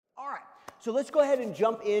So let's go ahead and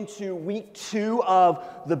jump into week 2 of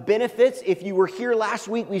the benefits. If you were here last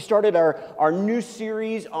week, we started our new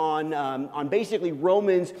series on basically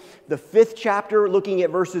Romans, the 5th chapter, looking at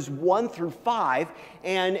verses 1 through 5.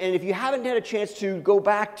 And if you haven't had a chance to go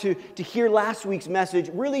back to hear last week's message,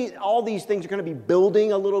 really all these things are going to be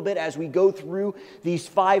building a little bit as we go through these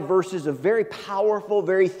 5 verses of very powerful,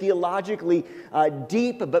 very theologically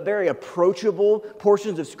deep, but very approachable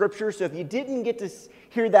portions of Scripture. So if you didn't get to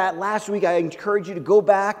hear that last week, I encourage you to go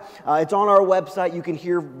back. It's on our website. You can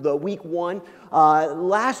hear the week 1.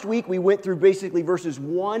 Last week, we went through basically verses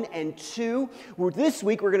 1 and 2. This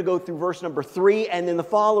week, we're going to go through verse number 3, and then the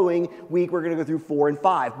following week, we're going to go through 4 and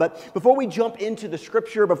 5. But before we jump into the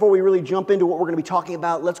Scripture, before we really jump into what we're going to be talking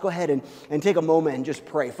about, let's go ahead and take a moment and just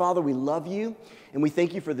pray. Father, we love you, and we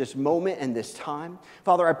thank you for this moment and this time.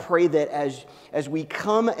 Father, I pray that as we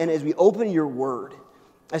come and as we open your word,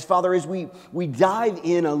 Father, as we dive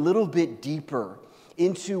in a little bit deeper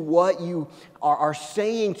into what you are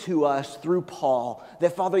saying to us through Paul,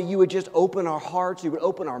 that, Father, you would just open our hearts, you would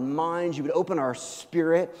open our minds, you would open our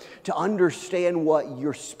spirit to understand what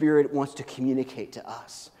your Spirit wants to communicate to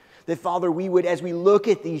us. That, Father, we would, as we look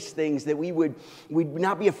at these things, that we'd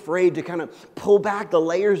not be afraid to kind of pull back the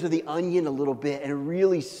layers of the onion a little bit and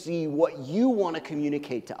really see what you want to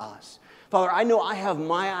communicate to us. Father, I know I have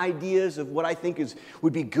my ideas of what I think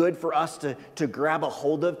would be good for us to grab a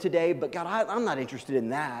hold of today, but God, I'm not interested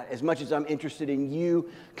in that as much as I'm interested in you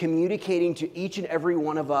communicating to each and every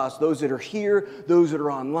one of us, those that are here, those that are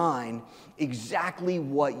online, exactly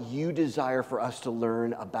what you desire for us to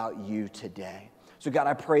learn about you today. So God,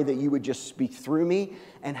 I pray that you would just speak through me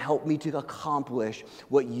and help me to accomplish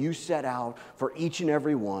what you set out for each and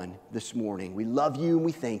every one this morning. We love you and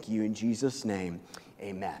we thank you. In Jesus' name,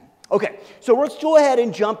 amen. Okay, so let's go ahead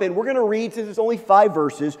and jump in. We're going to read, since it's only 5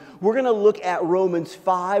 verses, we're going to look at Romans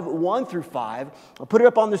 5, 1 through 5. I'll put it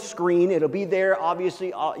up on the screen. It'll be there,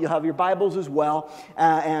 obviously. You'll have your Bibles as well,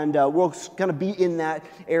 and we'll kind of be in that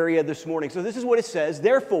area this morning. So this is what it says.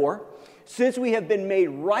 Therefore, since we have been made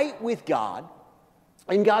right with God,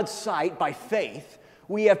 in God's sight by faith,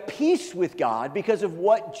 we have peace with God because of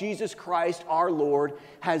what Jesus Christ, our Lord,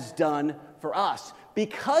 has done for us.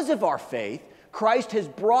 Because of our faith, Christ has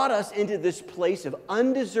brought us into this place of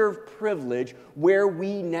undeserved privilege where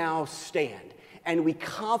we now stand. And we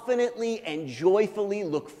confidently and joyfully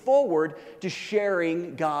look forward to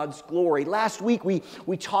sharing God's glory. Last week, we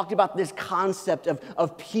talked about this concept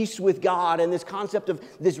of peace with God and this concept of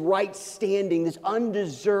this right standing, this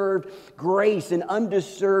undeserved grace and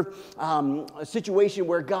undeserved situation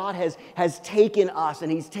where God has taken us,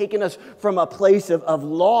 and He's taken us from a place of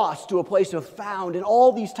loss to a place of found and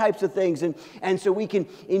all these types of things. And so we can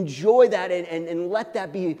enjoy that and let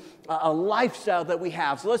that be a lifestyle that we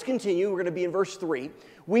have. So let's continue. We're going to be in verse 3.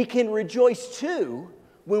 We can rejoice too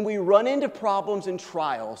when we run into problems and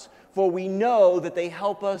trials, for we know that they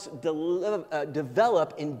help us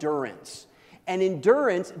develop endurance. And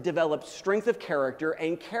endurance develops strength of character,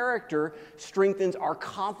 and character strengthens our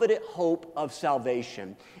confident hope of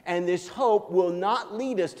salvation. And this hope will not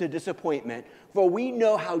lead us to disappointment, for we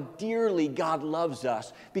know how dearly God loves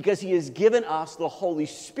us because He has given us the Holy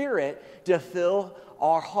Spirit to fill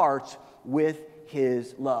our hearts with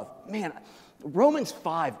His love. Man, Romans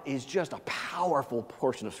 5 is just a powerful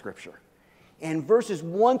portion of Scripture. And verses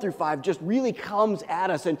 1 through 5 just really comes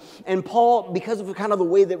at us. And Paul, because of kind of the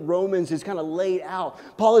way that Romans is kind of laid out,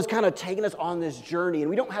 Paul is kind of taking us on this journey. And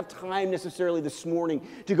we don't have time necessarily this morning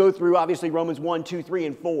to go through, obviously, Romans 1, 2, 3,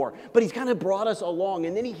 and 4. But he's kind of brought us along.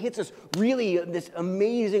 And then he hits us really this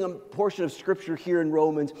amazing portion of Scripture here in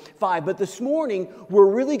Romans 5. But this morning, we're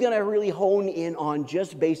really going to really hone in on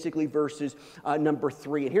just basically verses number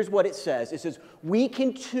 3. And here's what it says. It says, we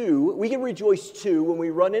can rejoice too when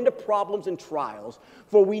we run into problems and trials,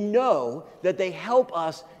 for we know that they help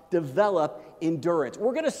us develop endurance.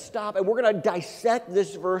 We're going to stop and we're going to dissect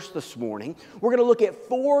this verse this morning. We're going to look at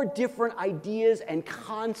 4 different ideas and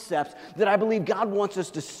concepts that I believe God wants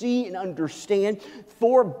us to see and understand,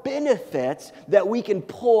 4 benefits that we can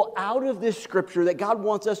pull out of this Scripture that God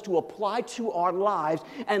wants us to apply to our lives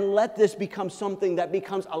and let this become something that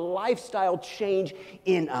becomes a lifestyle change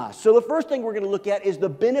in us. So the first thing we're going to look at is the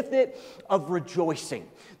benefit of rejoicing.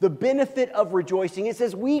 The benefit of rejoicing. It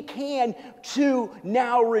says we can too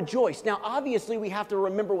now rejoice. Now, obviously, obviously we have to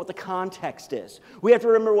remember what the context is. We have to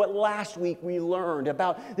remember what last week we learned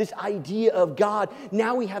about this idea of God.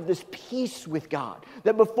 Now we have this peace with God.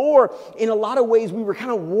 That before, in a lot of ways, we were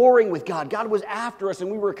kind of warring with God. God was after us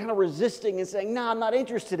and we were kind of resisting and saying, no, I'm not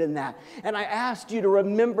interested in that. And I asked you to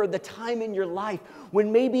remember the time in your life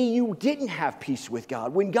when maybe you didn't have peace with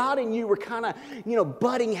God, when God and you were kind of,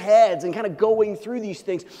 butting heads and kind of going through these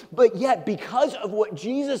things. But yet, because of what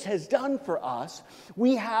Jesus has done for us,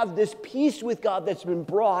 we have this peace with God that's been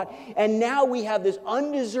brought, and now we have this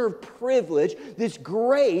undeserved privilege, this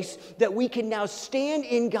grace that we can now stand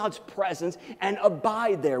in God's presence and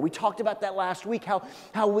abide there. We talked about that last week, how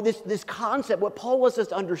this concept, what Paul wants us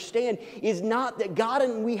to understand is not that God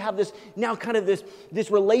and we have this now kind of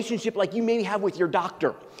this relationship like you maybe have with your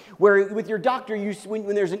doctor, where with your doctor,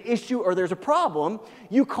 when there's an issue or there's a problem,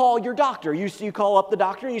 you call your doctor. You call up the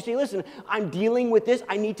doctor and you say, listen, I'm dealing with this.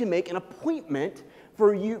 I need to make an appointment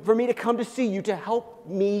for me to come to see you to help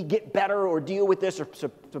me get better or deal with this or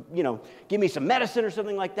give me some medicine or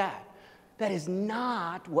something like that. That is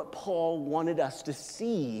not what Paul wanted us to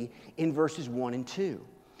see in verses 1 and 2.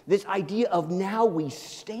 This idea of now we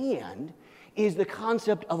stand is the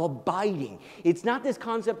concept of abiding. It's not this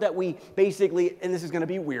concept that we basically, and this is going to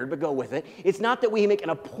be weird, but go with it. It's not that we make an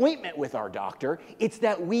appointment with our doctor. It's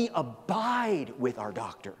that we abide with our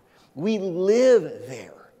doctor. We live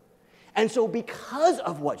there. And so because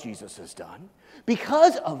of what Jesus has done,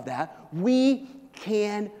 because of that, we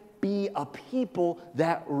can be a people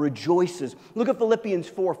that rejoices. Look at Philippians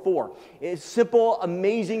 4:4. It's a simple,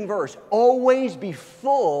 amazing verse. Always be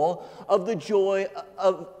full of the joy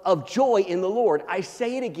of joy in the Lord. I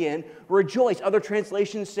say it again, rejoice. Other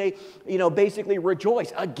translations say, basically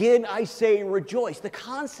rejoice. Again, I say rejoice. The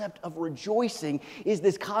concept of rejoicing is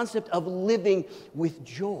this concept of living with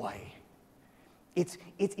joy. It's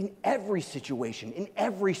in every situation, in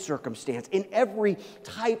every circumstance, in every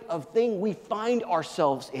type of thing we find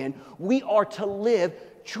ourselves in. We are to live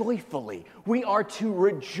joyfully. We are to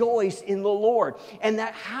rejoice in the Lord. And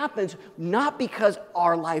that happens not because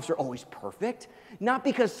our lives are always perfect, not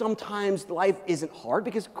because sometimes life isn't hard,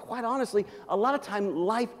 because quite honestly, a lot of time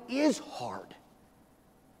life is hard.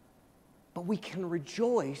 But we can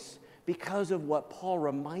rejoice because of what Paul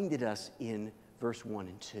reminded us in verse 1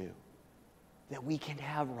 and 2. That we can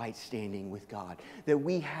have right standing with God, that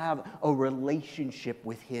we have a relationship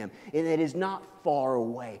with Him, and it is not far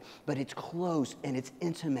away, but it's close and it's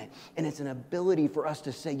intimate, and it's an ability for us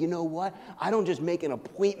to say, you know what? I don't just make an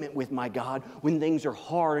appointment with my God when things are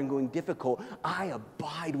hard and going difficult. I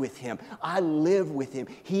abide with Him. I live with Him.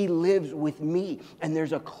 He lives with me, and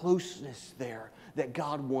there's a closeness there that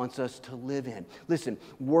God wants us to live in. Listen,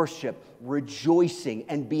 worship, rejoicing,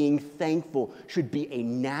 and being thankful should be a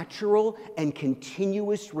natural and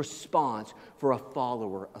continuous response for a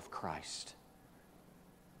follower of Christ.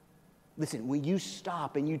 Listen, when you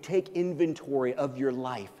stop and you take inventory of your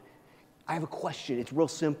life, I have a question. It's real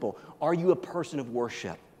simple. Are you a person of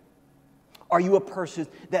worship? Are you a person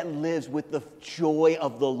that lives with the joy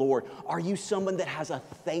of the Lord? Are you someone that has a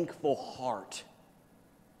thankful heart?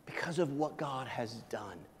 Because of what God has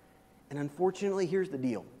done. And unfortunately, here's the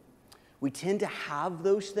deal. We tend to have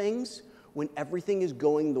those things when everything is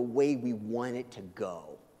going the way we want it to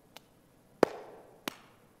go.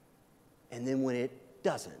 And then when it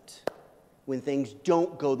doesn't, when things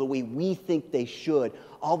don't go the way we think they should,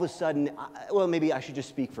 all of a sudden, maybe I should just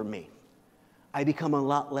speak for me. I become a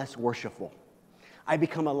lot less worshipful. I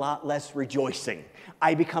become a lot less rejoicing.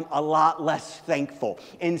 I become a lot less thankful.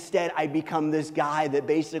 Instead, I become this guy that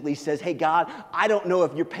basically says, hey, God, I don't know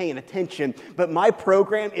if you're paying attention, but my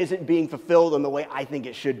program isn't being fulfilled in the way I think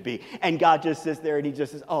it should be. And God just sits there and He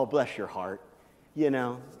just says, oh, bless your heart.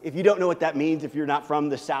 If you don't know what that means, if you're not from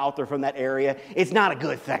the South or from that area, it's not a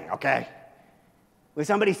good thing, okay? When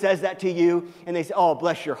somebody says that to you and they say, oh,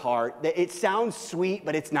 bless your heart, it sounds sweet,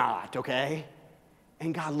 but it's not, okay?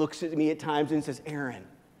 And God looks at me at times and says, Aaron,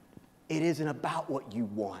 it isn't about what you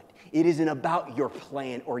want. It isn't about your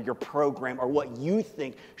plan or your program or what you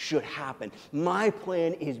think should happen. My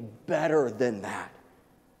plan is better than that.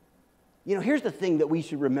 Here's the thing that we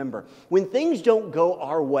should remember. When things don't go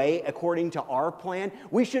our way according to our plan,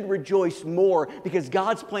 we should rejoice more because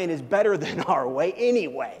God's plan is better than our way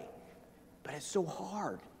anyway. But it's so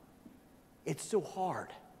hard. It's so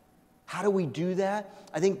hard. How do we do that?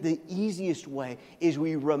 I think the easiest way is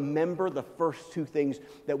we remember the first two things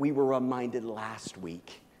that we were reminded last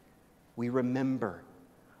week. We remember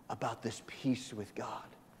about this peace with God.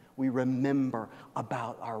 We remember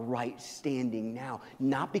about our right standing now,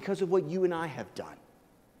 not because of what you and I have done,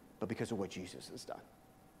 but because of what Jesus has done.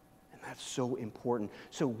 And That's so important.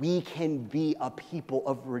 So we can be a people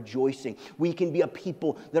of rejoicing. We can be a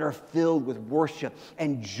people that are filled with worship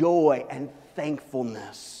and joy and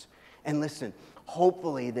thankfulness. And listen,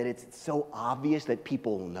 hopefully that it's so obvious that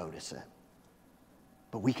people will notice it.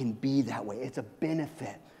 But we can be that way. It's a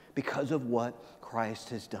benefit because of what Christ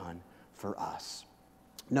has done for us.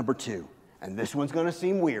 Number 2, and this one's going to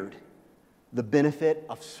seem weird, the benefit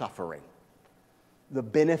of suffering. The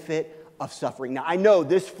benefit of suffering. Now, I know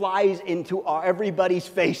this flies into everybody's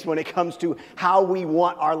face when it comes to how we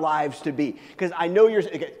want our lives to be. Because I know you're,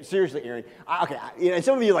 seriously, Aaron, and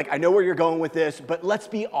some of you are like, I know where you're going with this, but let's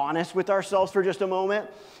be honest with ourselves for just a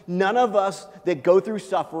moment. None of us that go through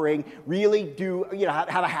suffering really do,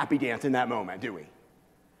 have a happy dance in that moment, do we?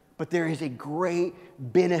 But there is a great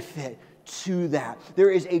benefit to that.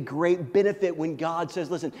 There is a great benefit when God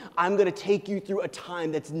says, listen, I'm going to take you through a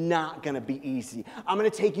time that's not going to be easy. I'm going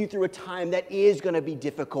to take you through a time that is going to be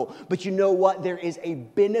difficult. But you know what? There is a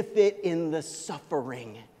benefit in the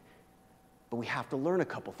suffering. But we have to learn a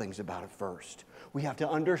couple things about it first. We have to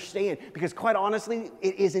understand, because quite honestly,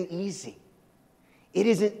 it isn't easy. It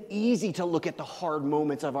isn't easy to look at the hard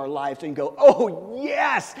moments of our lives and go, oh,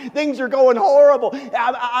 yes, things are going horrible.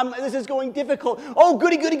 This is going difficult. Oh,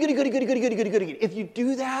 goody, goody, goody, goody, goody, goody, goody, goody, goody. If you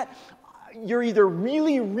do that, you're either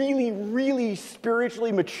really, really, really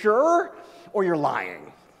spiritually mature or you're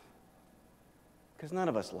lying. Because none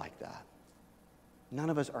of us like that. None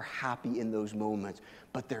of us are happy in those moments,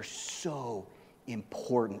 but they're so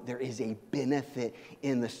important. There is a benefit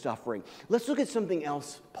in the suffering. Let's look at something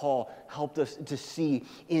else Paul helped us to see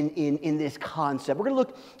in this concept. We're going to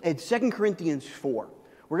look at 2 Corinthians 4.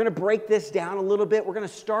 We're going to break this down a little bit. We're going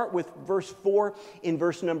to start with verse 4 in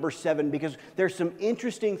verse number 7 because there's some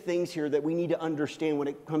interesting things here that we need to understand when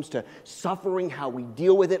it comes to suffering, how we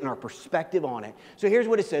deal with it, and our perspective on it. So here's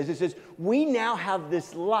what it says. It says, we now have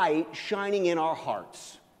this light shining in our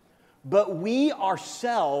hearts. But we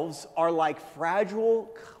ourselves are like fragile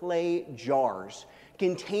clay jars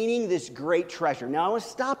containing this great treasure. Now, I want to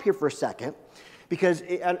stop here for a second because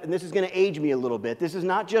and this is going to age me a little bit. This is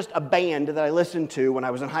not just a band that I listened to when I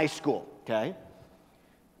was in high school, okay?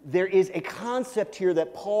 There is a concept here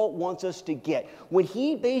that Paul wants us to get. When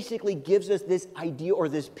he basically gives us this idea or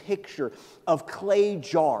this picture of clay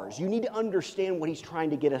jars, you need to understand what he's trying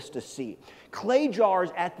to get us to see. Clay jars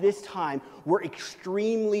at this time were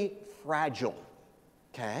extremely fragile,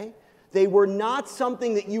 okay? They were not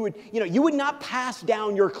something that you would not pass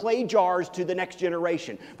down your clay jars to the next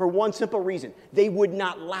generation for one simple reason. They would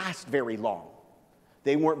not last very long.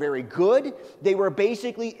 They weren't very good. They were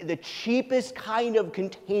basically the cheapest kind of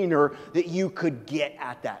container that you could get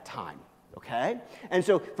at that time, okay? And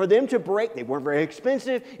so for them to break, they weren't very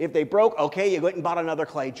expensive. If they broke, okay, you went and bought another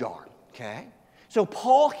clay jar, okay? So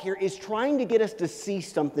Paul here is trying to get us to see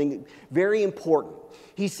something very important.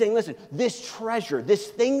 He's saying, listen, this treasure, this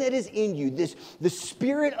thing that is in you, the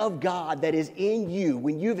Spirit of God that is in you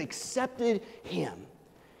when you've accepted Him,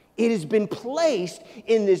 it has been placed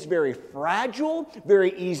in this very fragile,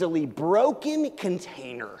 very easily broken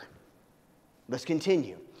container. Let's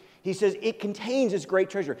continue. He says it contains this great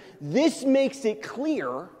treasure. This makes it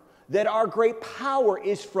clear that our great power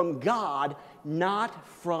is from God, not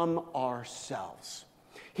from ourselves.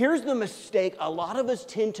 Here's the mistake a lot of us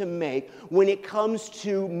tend to make when it comes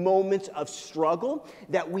to moments of struggle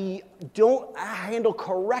that we don't handle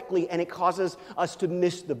correctly, and it causes us to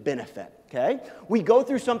miss the benefit, okay? We go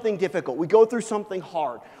through something difficult. We go through something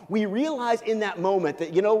hard. We realize in that moment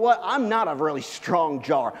that, you know what? I'm not a really strong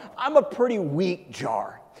jar. I'm a pretty weak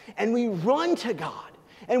jar. And we run to God.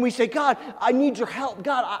 And we say, God, I need your help.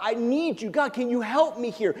 God, I need you. God, can you help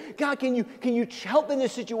me here? God, can you help in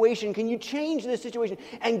this situation? Can you change this situation?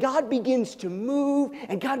 And God begins to move,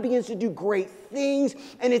 and God begins to do great things,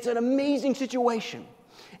 and it's an amazing situation.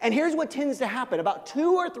 And here's what tends to happen. About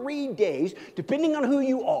 2 or 3 days, depending on who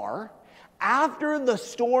you are, after the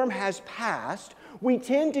storm has passed, we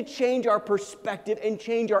tend to change our perspective and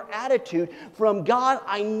change our attitude from, God,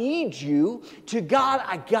 I need you, to God,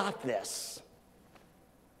 I got this.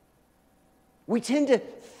 We tend to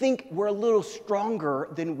think we're a little stronger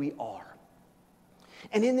than we are.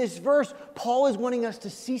 And in this verse, Paul is wanting us to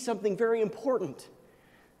see something very important.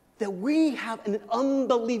 That we have an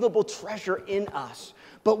unbelievable treasure in us,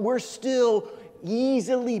 but we're still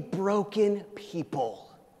easily broken people.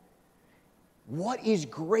 What is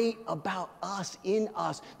great about us, in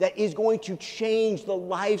us, that is going to change the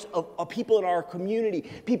lives of people in our community,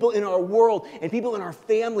 people in our world, and people in our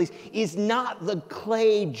families is not the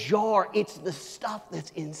clay jar. It's the stuff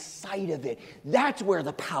that's inside of it. That's where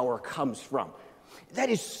the power comes from. That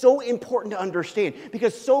is so important to understand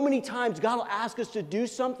because so many times God will ask us to do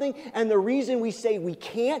something, and the reason we say we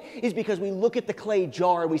can't is because we look at the clay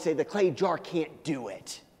jar and we say the clay jar can't do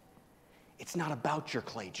it. It's not about your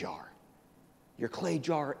clay jar. Your clay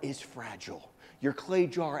jar is fragile. Your clay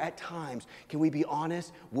jar at times, can we be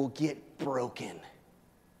honest, will get broken.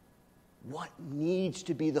 What needs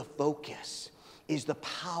to be the focus is the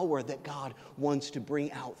power that God wants to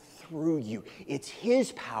bring out through you. It's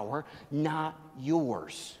His power, not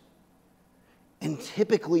yours. And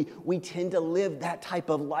typically, we tend to live that type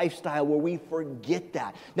of lifestyle where we forget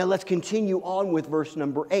that. Now, let's continue on with verse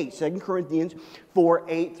number 8, 2 Corinthians 4,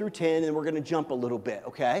 8 through 10, and we're going to jump a little bit,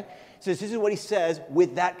 okay? So this is what he says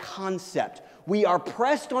with that concept. We are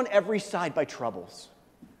pressed on every side by troubles,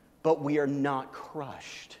 but we are not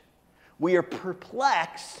crushed. We are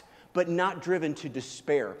perplexed, but not driven to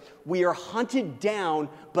despair. We are hunted down,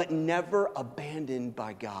 but never abandoned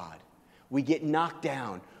by God. We get knocked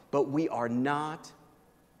down, but we are not,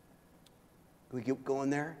 can we keep going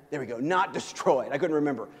there? There we go, not destroyed. I couldn't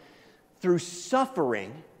remember. Through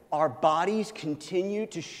suffering, our bodies continue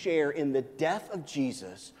to share in the death of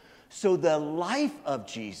Jesus, so the life of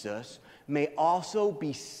Jesus may also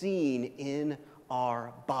be seen in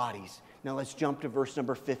our bodies. Now let's jump to verse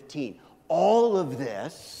number 15. All of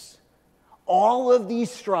this, all of these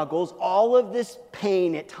struggles, all of this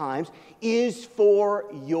pain at times is for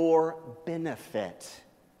your benefit.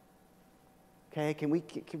 Okay, can we,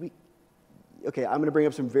 okay, I'm going to bring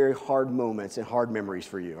up some very hard moments and hard memories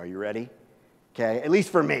for you. Are you ready? Okay, at least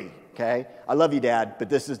for me, okay? I love you, Dad, but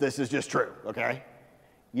this is just true, okay?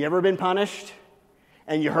 You ever been punished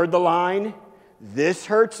and you heard the line, "This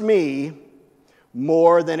hurts me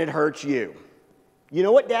more than it hurts you"? You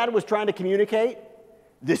know what Dad was trying to communicate?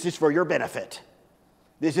 This is for your benefit.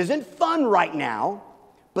 This isn't fun right now,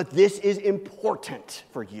 but this is important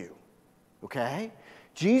for you, okay?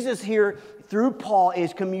 Jesus here, through Paul,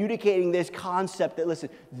 is communicating this concept that, listen,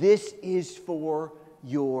 this is for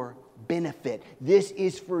your benefit. This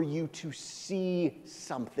is for you to see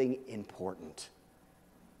something important,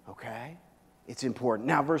 okay? It's important.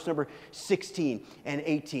 Now, verse number 16 and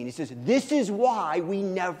 18, he says, this is why we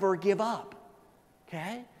never give up,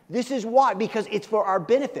 okay? This is why, because it's for our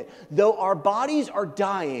benefit. Though our bodies are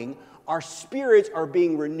dying, our spirits are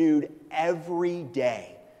being renewed every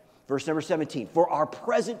day. Verse number 17, for our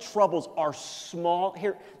present troubles are small.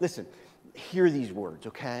 Here, listen, hear these words,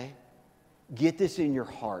 okay? Get this in your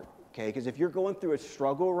heart, okay? Because if you're going through a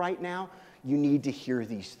struggle right now, you need to hear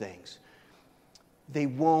these things. They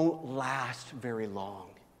won't last very long,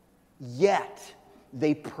 yet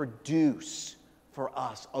they produce for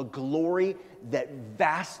us a glory that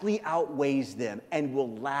vastly outweighs them and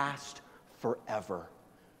will last forever.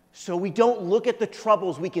 So we don't look at the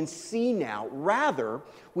troubles we can see now. Rather,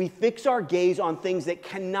 we fix our gaze on things that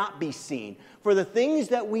cannot be seen. For the things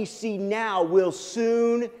that we see now will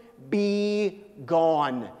soon be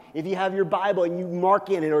gone. If you have your Bible and you mark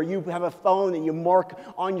in it, or you have a phone and you mark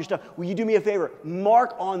on your stuff, will you do me a favor?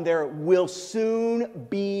 Mark on there, will soon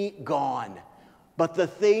be gone. But the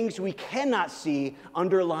things we cannot see,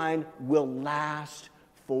 underline, will last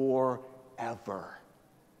forever.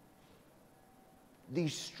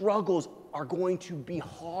 These struggles are going to be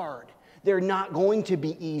hard. They're not going to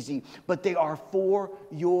be easy, but they are for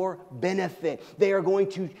your benefit. They are going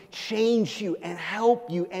to change you and help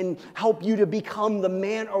you to become the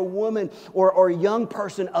man or woman or young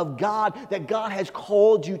person of God that God has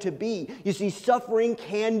called you to be. You see, suffering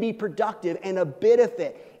can be productive and a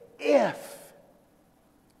benefit if,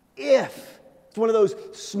 it's one of those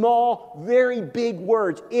small, very big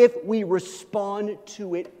words, if we respond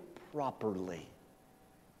to it properly.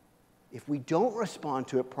 If we don't respond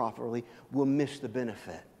to it properly, we'll miss the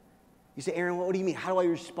benefit. You say, Aaron, what do you mean? How do I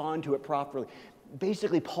respond to it properly?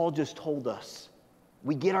 Basically, Paul just told us.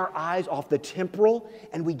 We get our eyes off the temporal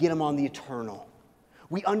and we get them on the eternal.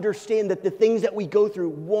 We understand that the things that we go through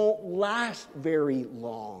won't last very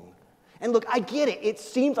long. And look, I get it. It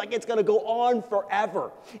seems like it's going to go on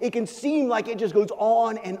forever. It can seem like it just goes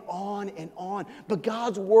on and on and on. But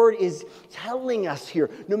God's word is telling us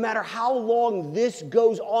here, no matter how long this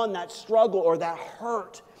goes on, that struggle or that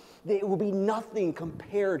hurt, it will be nothing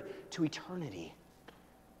compared to eternity.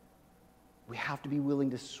 We have to be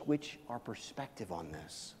willing to switch our perspective on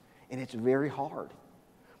this. And it's very hard.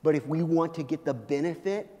 But if we want to get the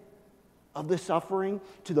benefit of the suffering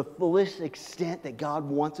to the fullest extent that God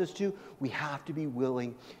wants us to, we have to be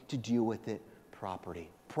willing to deal with it properly.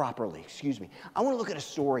 I want to look at a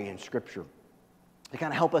story in Scripture to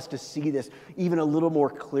kind of help us to see this even a little more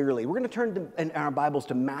clearly. We're going to turn in our Bibles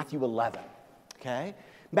to Matthew 11, okay?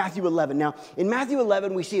 Matthew 11. Now, in Matthew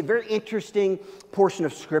 11, we see a very interesting portion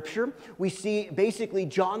of Scripture. We see basically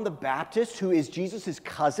John the Baptist, who is Jesus'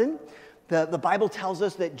 cousin. The Bible tells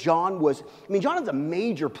us that John is a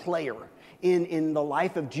major player in the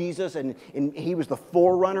life of Jesus, and he was the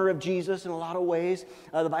forerunner of Jesus in a lot of ways,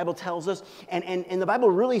 the Bible tells us. And the Bible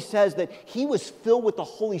really says that he was filled with the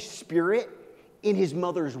Holy Spirit in his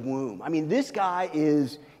mother's womb. I mean, this guy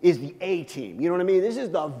is the A team. You know what I mean? This is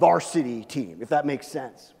the varsity team, if that makes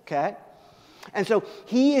sense, okay? And so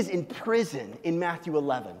he is in prison in Matthew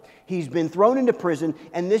 11. He's been thrown into prison,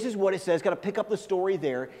 and this is what it says. Got to pick up the story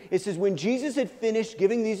there. It says, when Jesus had finished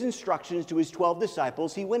giving these instructions to his 12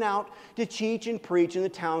 disciples, he went out to teach and preach in the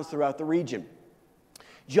towns throughout the region.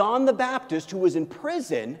 John the Baptist, who was in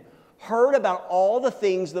prison, heard about all the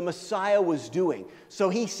things the Messiah was doing. So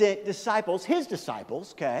he sent disciples, his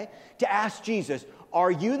disciples, okay, to ask Jesus, are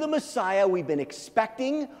you the Messiah we've been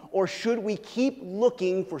expecting, or should we keep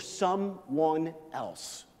looking for someone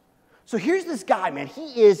else? So here's this guy, man.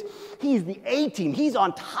 He's the A team. He's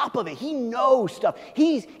on top of it. He knows stuff.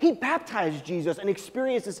 He baptized Jesus and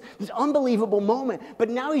experienced this unbelievable moment. But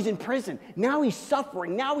now he's in prison. Now he's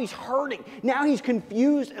suffering. Now he's hurting. Now he's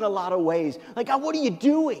confused in a lot of ways. Like, God, what are you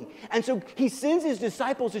doing? And so he sends his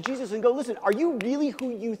disciples to Jesus and go, listen, are you really who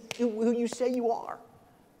you say you are?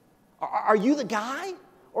 Are you the guy,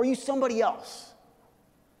 or are you somebody else?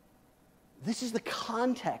 This is the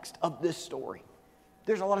context of this story.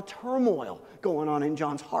 There's a lot of turmoil going on in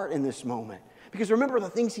John's heart in this moment. Because remember the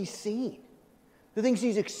things he's seen, the things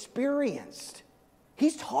he's experienced.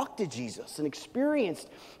 He's talked to Jesus and experienced,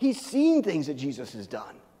 he's seen things that Jesus has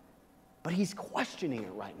done. But he's questioning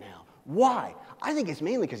it right now. Why? I think it's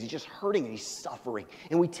mainly because he's just hurting and he's suffering.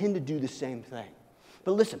 And we tend to do the same thing.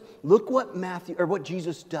 But listen, look what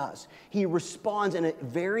Jesus does. He responds in a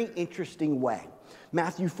very interesting way.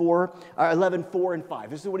 Matthew 11, 4 and 5.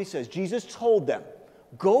 This is what he says. Jesus told them,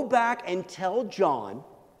 go back to John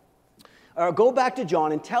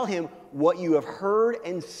and tell him what you have heard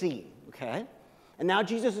and seen. Okay? And now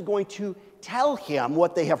Jesus is going to tell him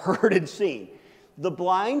what they have heard and seen. The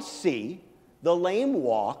blind see, the lame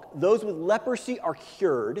walk, those with leprosy are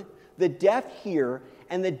cured, the deaf hear,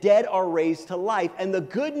 and the dead are raised to life, and the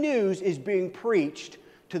good news is being preached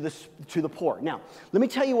to the poor. Now, let me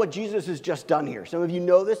tell you what Jesus has just done here. Some of you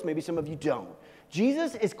know this, maybe some of you don't.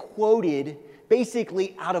 Jesus is quoted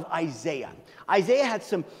basically out of Isaiah. Isaiah had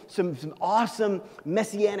some awesome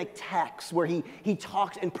messianic texts where he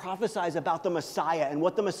talks and prophesies about the Messiah and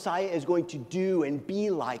what the Messiah is going to do and be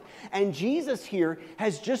like. And Jesus here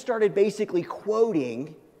has just started basically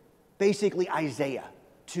quoting Isaiah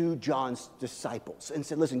to John's disciples and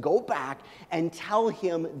said, listen, go back and tell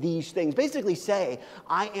him these things. Basically say,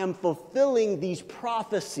 I am fulfilling these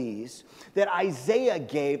prophecies that Isaiah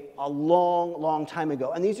gave a long, long time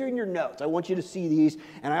ago. And these are in your notes. I want you to see these.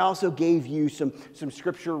 And I also gave you some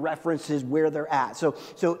scripture references where they're at.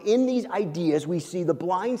 So in these ideas, we see the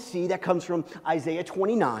blind see, that comes from Isaiah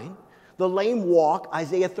 29. The lame walk,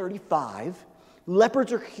 Isaiah 35.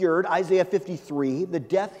 Lepers are cured, Isaiah 53. The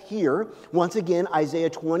deaf hear, once again, Isaiah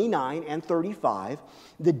 29 and 35.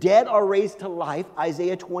 The dead are raised to life,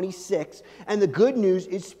 Isaiah 26. And the good news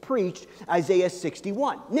is preached, Isaiah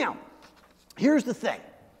 61. Now, here's the thing,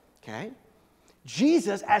 okay?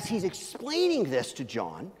 Jesus, as he's explaining this to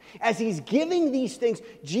John, as he's giving these things,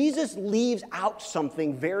 Jesus leaves out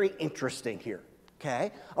something very interesting here.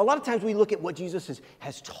 Okay? A lot of times we look at what Jesus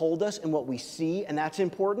has told us and what we see, and that's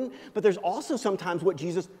important. But there's also sometimes what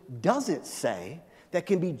Jesus doesn't say that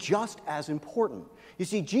can be just as important. You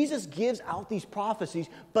see, Jesus gives out these prophecies,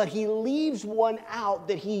 but he leaves one out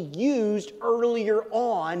that he used earlier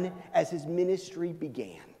on as his ministry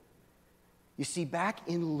began. You see, back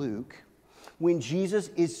in Luke, when Jesus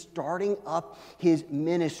is starting up his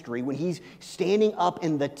ministry, when he's standing up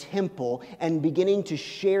in the temple and beginning to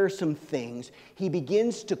share some things, he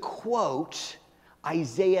begins to quote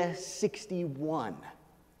Isaiah 61.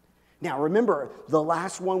 Now, remember, the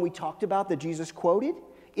last one we talked about that Jesus quoted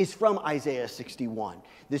is from Isaiah 61.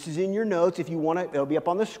 This is in your notes. If you want to, it'll be up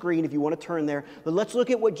on the screen if you want to turn there. But let's look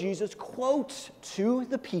at what Jesus quotes to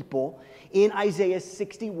the people in Isaiah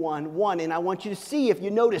 61:1. And I want you to see if you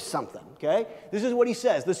notice something, okay? This is what he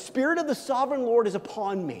says. The Spirit of the Sovereign Lord is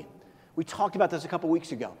upon me. We talked about this a couple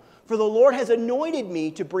weeks ago. For the Lord has anointed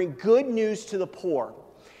me to bring good news to the poor.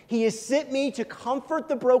 He has sent me to comfort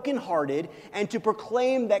the brokenhearted and to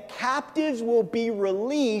proclaim that captives will be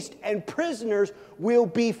released and prisoners will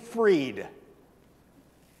be freed.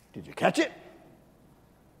 Did you catch it?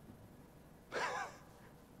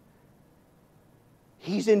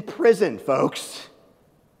 He's in prison, folks.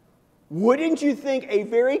 Wouldn't you think a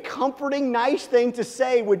very comforting, nice thing to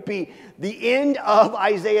say would be the end of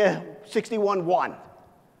Isaiah 61:1?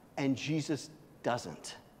 And Jesus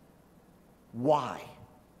doesn't. Why?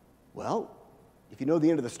 Well, if you know the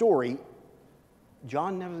end of the story,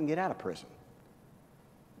 John doesn't get out of prison.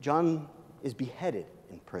 John is beheaded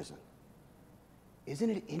in prison. Isn't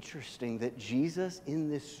it interesting that Jesus in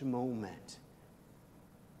this moment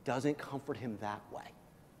doesn't comfort him that way?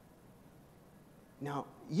 Now,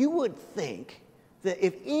 you would think that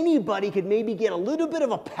if anybody could maybe get a little bit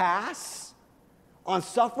of a pass on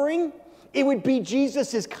suffering, it would be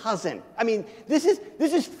Jesus' cousin. I mean, this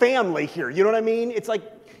is family here, you know what I mean? It's like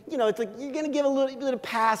you're going to give a little bit of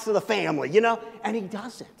pass to the family, And he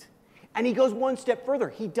doesn't. And he goes one step further.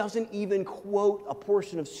 He doesn't even quote a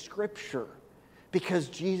portion of Scripture because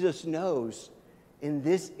Jesus knows in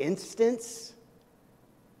this instance,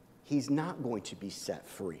 he's not going to be set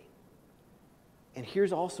free. And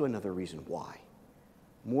here's also another reason why.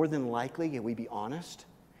 More than likely, can we be honest,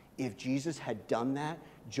 if Jesus had done that,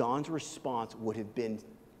 John's response would have been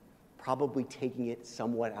probably taking it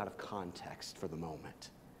somewhat out of context for the moment.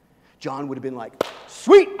 John would have been like,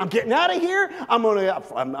 sweet, I'm getting out of here.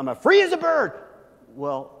 I'm free as a bird.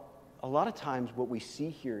 Well, a lot of times what we see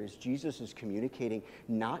here is Jesus is communicating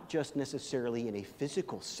not just necessarily in a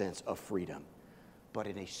physical sense of freedom, but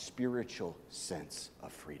in a spiritual sense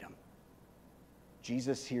of freedom.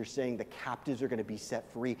 Jesus here saying the captives are going to be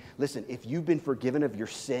set free. Listen, if you've been forgiven of your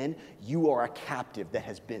sin, you are a captive that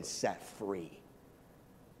has been set free.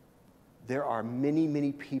 There are many,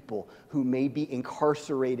 many people who may be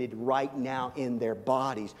incarcerated right now in their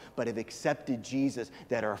bodies, but have accepted Jesus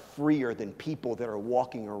that are freer than people that are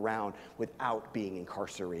walking around without being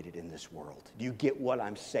incarcerated in this world. Do you get what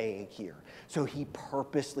I'm saying here? So he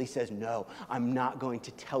purposely says, no, I'm not going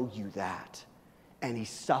to tell you that. And he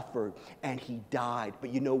suffered and he died.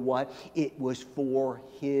 But you know what? It was for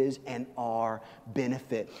his and our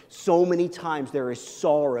benefit. So many times there is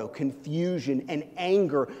sorrow, confusion, and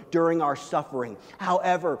anger during our suffering.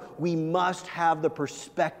 However, we must have the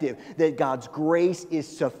perspective that God's grace is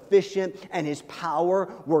sufficient and his power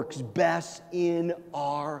works best in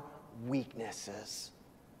our weaknesses.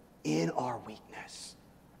 In our weakness.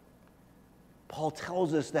 Paul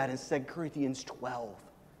tells us that in 2 Corinthians 12.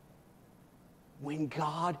 When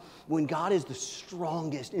God is the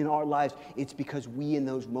strongest in our lives, it's because we in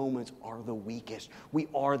those moments are the weakest. We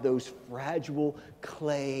are those fragile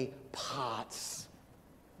clay pots.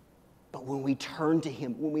 But when we turn to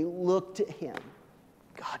him, when we look to him,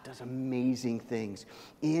 God does amazing things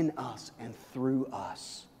in us and through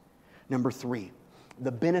us. Number 3,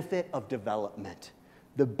 the benefit of development.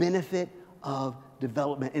 The benefit of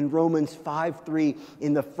development. In Romans 5:3,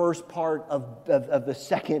 in the first part of the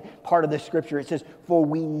second part of the scripture, it says, for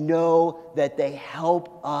we know that they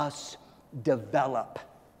help us develop.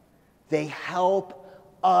 They help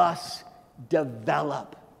us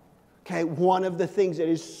develop. Okay, one of the things that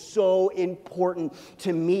is so important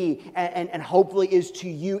to me and hopefully is to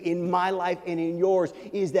you in my life and in yours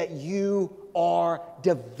is that you are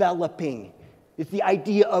developing. It's the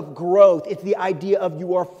idea of growth. It's the idea of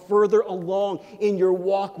you are further along in your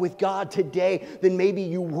walk with God today than maybe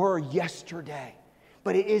you were yesterday.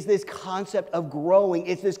 But it is this concept of growing.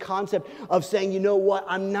 It's this concept of saying, you know what?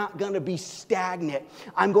 I'm not going to be stagnant.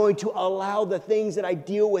 I'm going to allow the things that I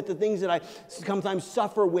deal with, the things that I sometimes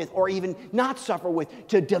suffer with or even not suffer with,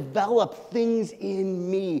 to develop things in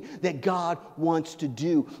me that God wants to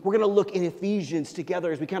do. We're going to look in Ephesians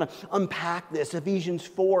together as we kind of unpack this. Ephesians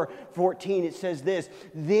 4:14, it says this,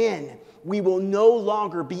 then we will no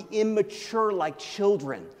longer be immature like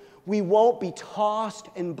children. We won't be tossed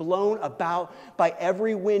and blown about by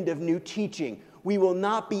every wind of new teaching. We will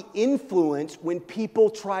not be influenced when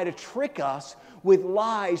people try to trick us with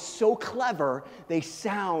lies so clever they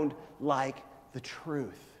sound like the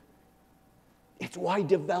truth. It's why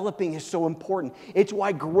developing is so important. It's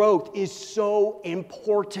why growth is so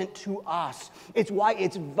important to us. It's why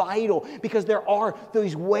it's vital, because there are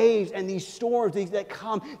these waves and these storms that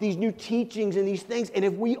come, these new teachings and these things. And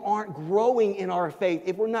if we aren't growing in our faith,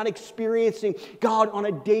 if we're not experiencing God on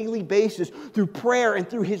a daily basis through prayer and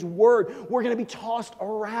through his word, we're going to be tossed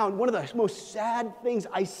around. One of the most sad things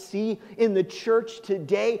I see in the church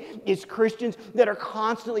today is Christians that are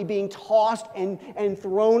constantly being tossed and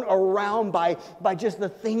thrown around by just the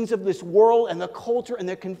things of this world and the culture, and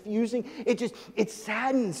they're confusing. It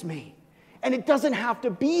saddens me. And it doesn't have to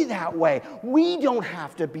be that way. We don't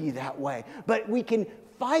have to be that way. But we can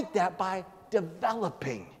fight that by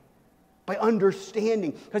developing, by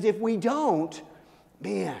understanding. Because if we don't,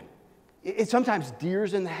 man, it's sometimes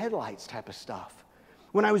deers in the headlights type of stuff.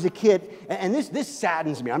 When I was a kid, and this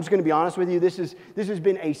saddens me. I'm just going to be honest with you. This has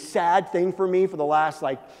been a sad thing for me for the last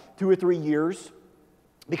 2 or 3 years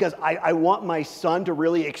because I want my son to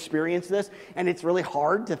really experience this, and it's really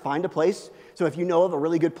hard to find a place. So if you know of a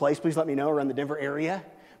really good place, please let me know around the Denver area.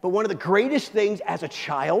 But one of the greatest things as a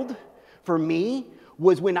child for me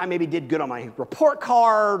was when I maybe did good on my report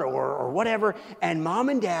card or whatever, and Mom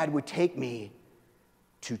and Dad would take me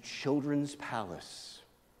to Children's Palace.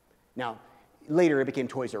 Now, later it became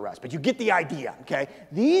Toys R Us, but you get the idea, okay?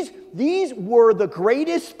 These were the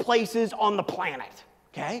greatest places on the planet,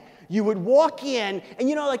 okay? You would walk in, and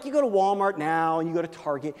you go to Walmart now, and you go to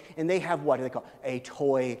Target, and they have what do they call a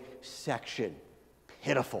toy section.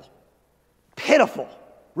 Pitiful.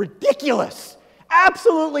 Ridiculous.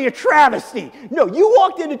 Absolutely a travesty. No, you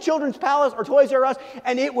walked into Children's Palace or Toys R Us,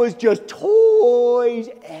 and it was just toys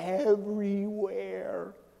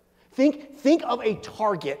everywhere. Think of a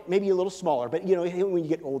Target, maybe a little smaller, but when you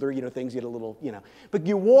get older, things get a little, But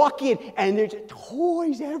you walk in, and there's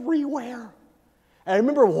toys everywhere. And I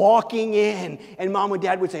remember walking in, and Mom and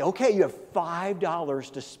Dad would say, okay, you have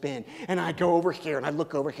 $5 to spend. And I'd go over here, and I'd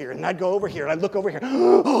look over here, and I'd go over here, and I'd look over here.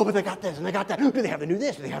 Oh, but they got this, and they got that. Do they have the new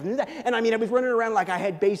this? Do they have the new that? And I was running around like I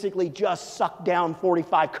had basically just sucked down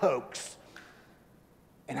 45 Cokes.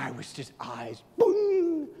 And I was just eyes,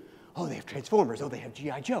 boom. Oh, they have Transformers. Oh, they have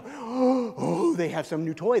G.I. Joe. Oh, they have some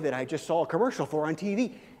new toy that I just saw a commercial for on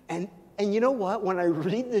TV. And you know what? When I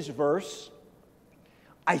read this verse,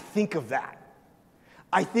 I think of that.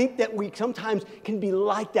 I think that we sometimes can be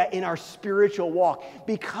like that in our spiritual walk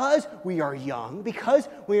because we are young, because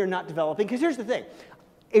we are not developing. Because here's the thing.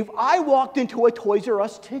 If I walked into a Toys R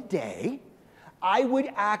Us today, I would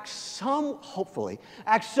hopefully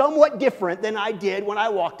act somewhat different than I did when I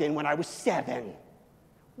walked in when I was 7.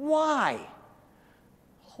 Why?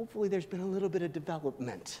 Hopefully there's been a little bit of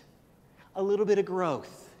development, a little bit of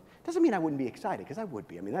growth. Doesn't mean I wouldn't be excited, because I would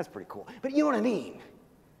be. That's pretty cool. But you know what I mean?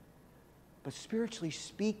 But spiritually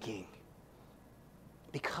speaking,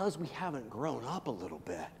 because we haven't grown up a little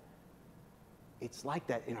bit, it's like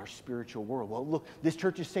that in our spiritual world. Well, look, this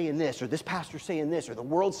church is saying this, or this pastor's saying this, or the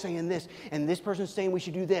world's saying this, and this person's saying we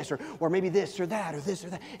should do this, or maybe this or that, or this or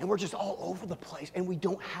that. And we're just all over the place, and we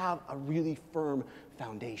don't have a really firm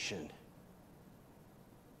foundation.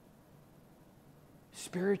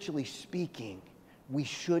 Spiritually speaking, we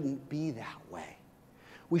shouldn't be that way.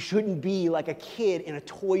 We shouldn't be like a kid in a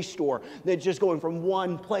toy store that's just going from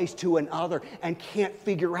one place to another and can't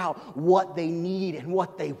figure out what they need and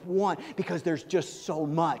what they want because there's just so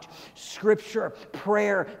much. Scripture,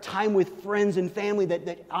 prayer, time with friends and family,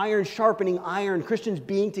 that iron sharpening iron, Christians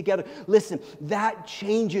being together. Listen, that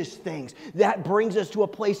changes things. That brings us to a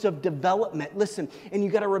place of development. Listen, and you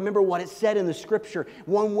got to remember what it said in the Scripture.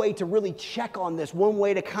 One way to really check on this, one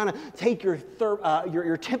way to kind of take your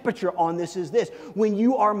temperature on this is this. When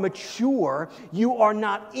you are mature, you are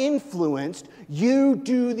not influenced, you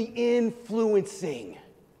do the influencing.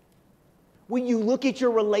 When you look at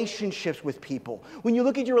your relationships with people, when you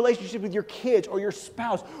look at your relationship with your kids or your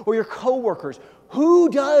spouse or your coworkers, who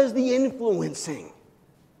does the influencing?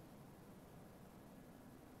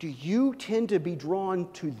 Do you tend to be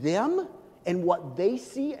drawn to them and what they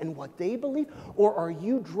see and what they believe, or are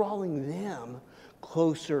you drawing them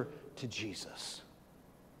closer to Jesus?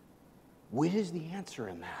 What is the answer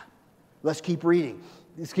in that? Let's keep reading.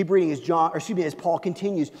 As Paul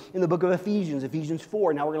continues in the book of Ephesians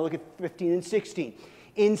 4. Now we're going to look at 15 and 16.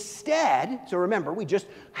 Instead, so remember, we just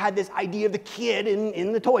had this idea of the kid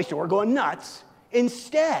in the toy store going nuts.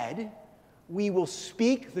 Instead, we will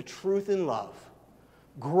speak the truth in love,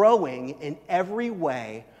 growing in every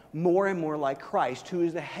way more and more like Christ, who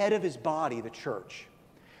is the head of his body, the church.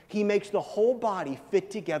 He makes the whole body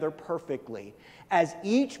fit together perfectly. As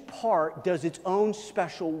each part does its own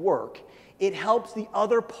special work, it helps the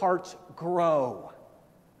other parts grow.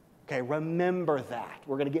 Okay, remember that.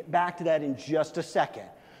 We're going to get back to that in just a second.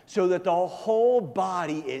 So that the whole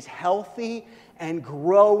body is healthy and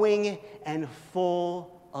growing and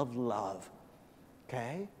full of love.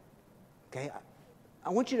 Okay? I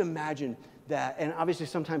want you to imagine that, and obviously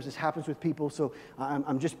sometimes this happens with people, so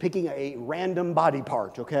I'm just picking a random body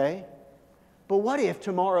part, okay? But what if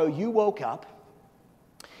tomorrow you woke up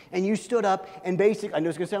and you stood up and basically, I know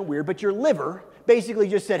it's going to sound weird, but your liver basically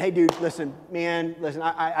just said, hey, dude, listen,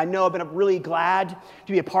 I know I've been really glad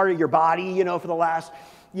to be a part of your body, for the last,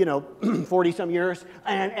 40-some years,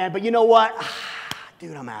 but you know what?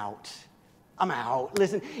 Dude, I'm out. I'm out.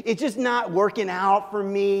 Listen, it's just not working out for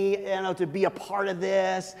me, to be a part of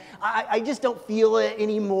this. I just don't feel it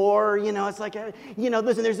anymore. It's like,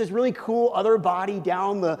 listen, there's this really cool other body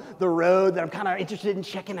down the road that I'm kind of interested in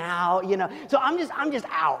checking out, So I'm just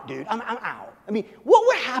out, dude. I'm out. I mean, what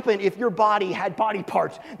would happen if your body had body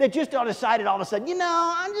parts that just decided all of a sudden,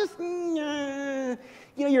 I'm just,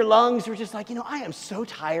 your lungs were just like, I am so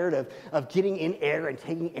tired of getting in air and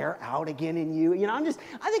taking air out again in you. I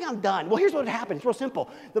think I'm done. Well, here's what would happen. It's real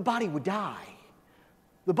simple. The body would die.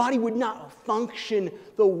 The body would not function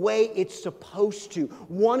the way it's supposed to.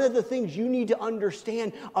 One of the things you need to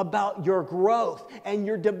understand about your growth and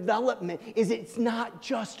your development is it's not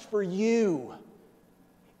just for you.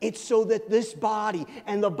 It's so that this body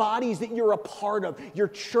and the bodies that you're a part of, your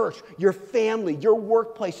church, your family, your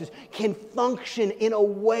workplaces, can function in a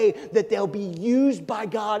way that they'll be used by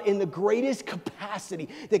God in the greatest capacity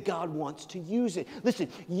that God wants to use it. Listen,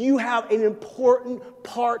 you have an important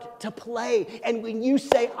part to play. And when you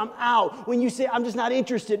say, I'm out, when you say, I'm just not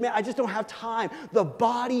interested, man, I just don't have time, the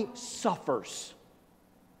body suffers.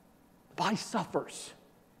 The body suffers.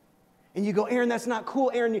 And you go, Aaron, that's not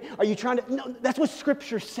cool. Aaron, are you trying to? No, that's what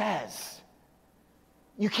Scripture says.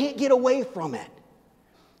 You can't get away from it.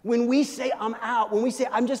 When we say I'm out, when we say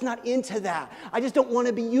I'm just not into that, I just don't want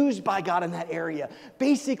to be used by God in that area,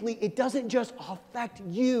 basically it doesn't just affect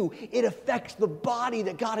you, it affects the body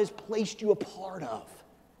that God has placed you a part of.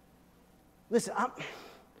 Listen,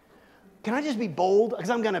 can I just be bold? Because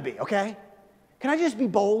I'm going to be, okay? Can I just be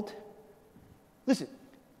bold? Listen,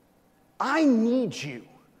 I need you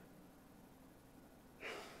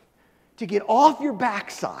to get off your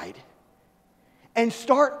backside and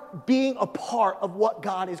start being a part of what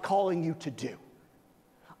God is calling you to do.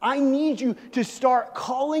 I need you to start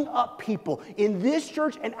calling up people in this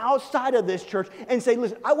church and outside of this church and say,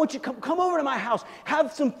 listen, I want you to come over to my house,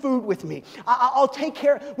 have some food with me. I'll take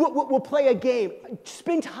care, we'll play a game,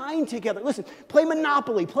 spend time together. Listen, play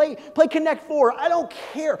Monopoly, play Connect Four. I don't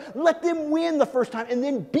care. Let them win the first time and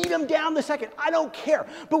then beat them down the second. I don't care.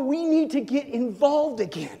 But we need to get involved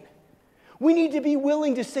again. We need to be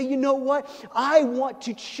willing to say, you know what? I want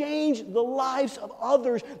to change the lives of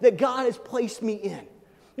others that God has placed me in.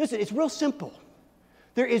 Listen, it's real simple.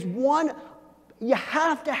 There is one, you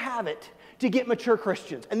have to have it to get mature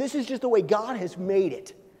Christians. And this is just the way God has made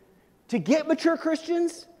it. To get mature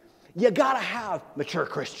Christians, you got to have mature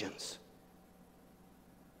Christians.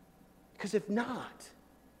 Because if not,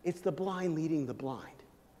 it's the blind leading the blind.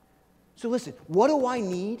 So listen, what do I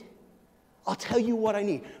need? I'll tell you what I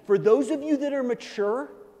need. For those of you that are mature,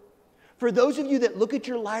 for those of you that look at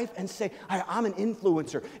your life and say, hey, I'm an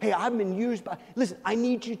influencer. Hey, I've been used by... Listen, I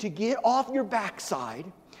need you to get off your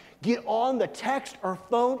backside, get on the text or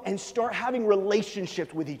phone, and start having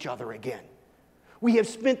relationships with each other again. We have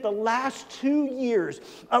spent the last 2 years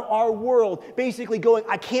of our world basically going,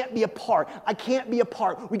 I can't be a part. I can't be a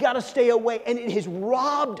part. We got to stay away. And it has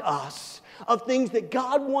robbed us of things that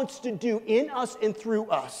God wants to do in us and through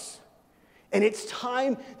us. And it's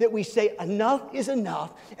time that we say enough is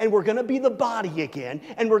enough, and we're going to be the body again,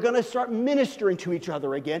 and we're going to start ministering to each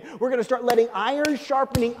other again. We're going to start letting iron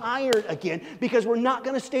sharpening iron again, because we're not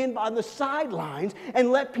going to stand by the sidelines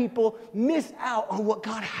and let people miss out on what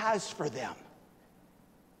God has for them.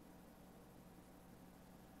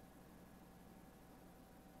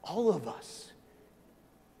 All of us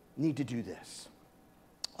need to do this.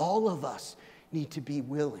 All of us need to be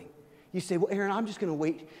willing. You say, well, Aaron, I'm just going to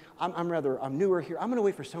wait. I'm newer here. I'm going to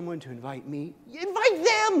wait for someone to invite me. Invite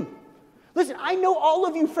them. Listen, I know all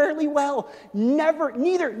of you fairly well.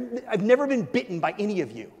 I've never been bitten by any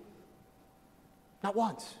of you. Not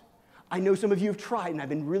once. I know some of you have tried, and I've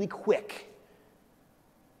been really quick.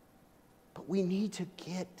 But we need to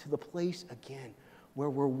get to the place again where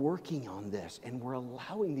we're working on this and we're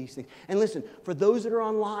allowing these things. And listen, for those that are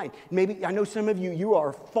online, maybe I know some of you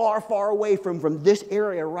are far, far away from this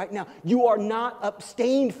area right now. You are not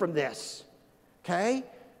abstained from this, okay?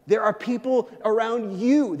 There are people around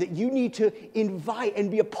you that you need to invite and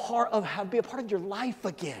be a part of your life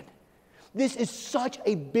again. This is such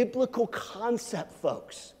a biblical concept,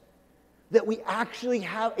 folks, that we actually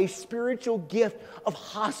have a spiritual gift of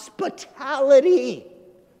hospitality.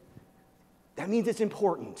 That means it's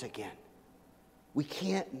important again. We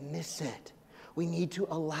can't miss it. We need to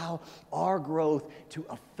allow our growth to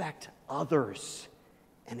affect others.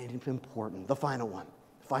 And it's important. The final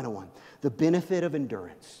one. The benefit of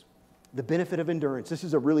endurance. The benefit of endurance. This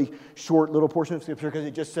is a really short little portion of Scripture because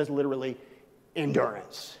it just says literally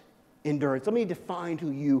endurance. Endurance. Let me define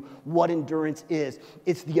to you what endurance is.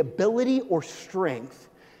 It's the ability or strength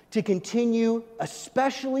to continue,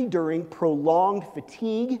 especially during prolonged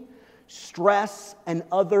fatigue, stress, and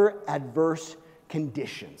other adverse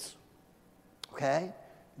conditions. Okay?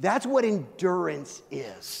 That's what endurance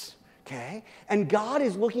is. Okay? And God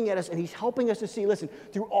is looking at us and he's helping us to see, listen,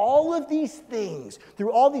 through all of these things,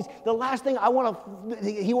 the last thing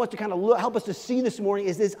he wants to kind of help us to see this morning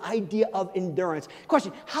is this idea of endurance.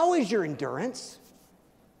 Question, how is your endurance?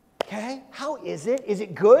 Okay? How is it? Is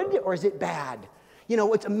it good or is it bad? You know,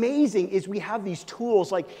 what's amazing is we have these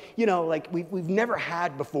tools like we've never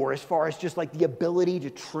had before as far as just like the ability to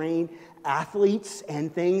train athletes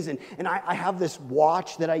and things. And I have this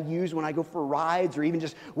watch that I use when I go for rides or even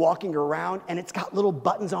just walking around, and it's got little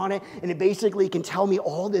buttons on it, and it basically can tell me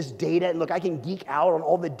all this data. And look, I can geek out on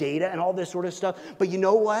all the data and all this sort of stuff. But you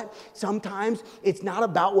know what? Sometimes it's not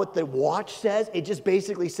about what the watch says. It just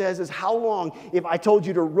basically says is how long, if I told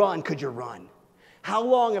you to run, could you run? How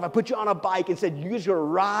long, if I put you on a bike and said, you just go to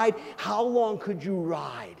ride, how long could you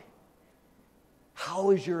ride?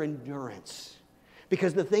 How is your endurance?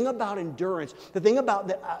 Because the thing about endurance, if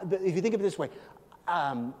you think of it this way,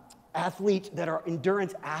 athletes that are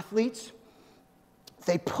endurance athletes,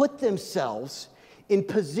 they put themselves in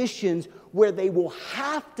positions where they will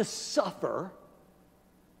have to suffer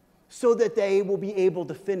so that they will be able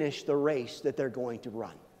to finish the race that they're going to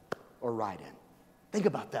run or ride in. Think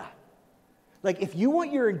about that. Like, if you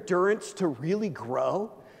want your endurance to really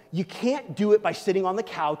grow, you can't do it by sitting on the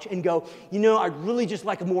couch and go, I'd really just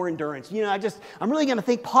like more endurance. I'm really going to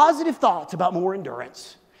think positive thoughts about more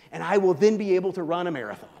endurance, and I will then be able to run a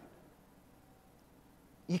marathon.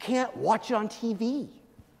 You can't watch it on TV.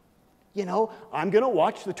 I'm going to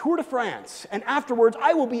watch the Tour de France, and afterwards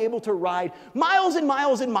I will be able to ride miles and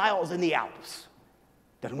miles and miles in the Alps.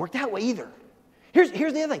 Doesn't work that way either. Here's the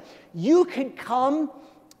other thing. You could come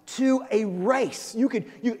to a race. You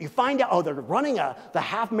find out, they're running the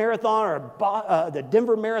half marathon or the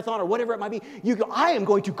Denver Marathon or whatever it might be. You go, I am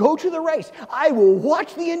going to go to the race. I will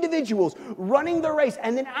watch the individuals running the race,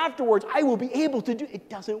 and then afterwards I will be able to do. It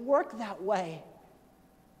doesn't work that way.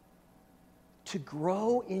 To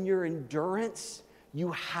grow in your endurance,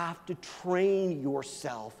 you have to train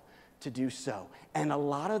yourself to do so. And a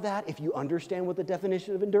lot of that, if you understand what the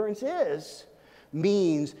definition of endurance is,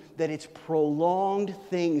 means that it's prolonged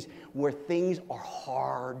things where things are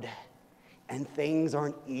hard and things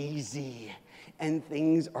aren't easy and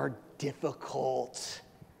things are difficult.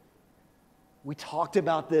 We talked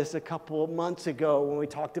about this a couple of months ago when we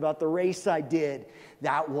talked about the race I did.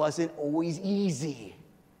 That wasn't always easy.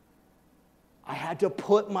 I had to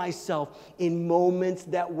put myself in moments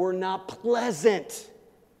that were not pleasant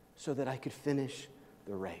so that I could finish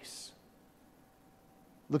the race.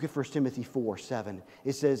 Look at 1 Timothy 4:7.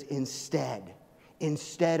 It says, instead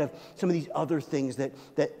of some of these other things that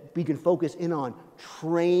we can focus in on,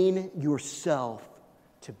 train yourself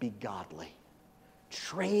to be godly.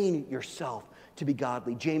 Train yourself to be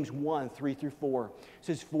godly. James 1:3-4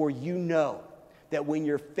 says, for you know that when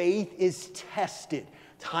your faith is tested,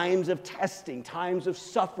 times of testing, times of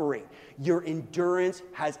suffering, your endurance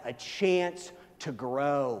has a chance to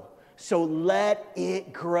grow. So let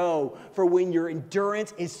it grow. For when your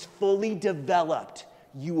endurance is fully developed,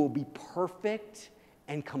 you will be perfect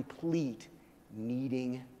and complete,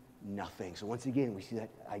 needing nothing. So once again, we see that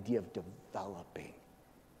idea of developing.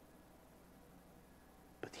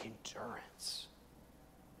 But the endurance.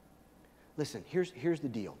 Listen, here's the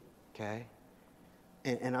deal, okay?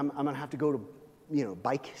 And I'm going to have to go to,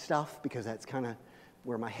 bike stuff because that's kind of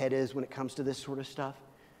where my head is when it comes to this sort of stuff.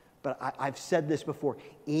 But I've said this before.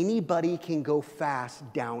 Anybody can go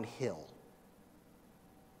fast downhill.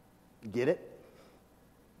 Get it?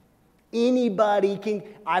 Anybody can.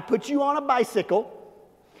 I put you on a bicycle,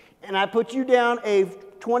 and I put you down a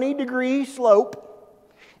 20-degree slope,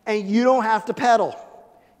 and you don't have to pedal.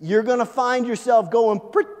 You're going to find yourself going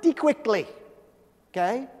pretty quickly,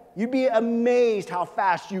 okay? You'd be amazed how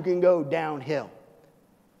fast you can go downhill.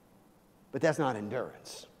 But that's not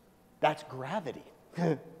endurance. That's gravity.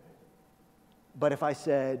 But if I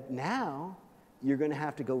said, now you're going to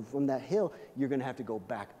have to go from that hill, you're going to have to go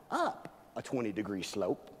back up a 20-degree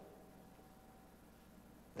slope.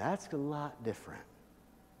 That's a lot different.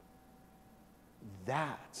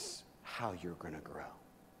 That's how you're going to grow.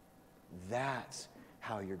 That's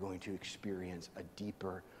how you're going to experience a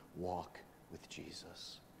deeper walk with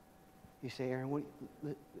Jesus. You say, Aaron,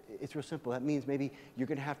 it's real simple. That means maybe you're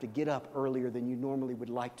going to have to get up earlier than you normally would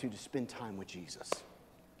like to spend time with Jesus.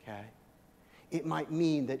 Okay? It might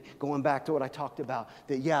mean that, going back to what I talked about,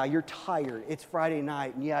 that yeah, you're tired, it's Friday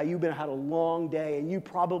night, and yeah, you've had a long day, and you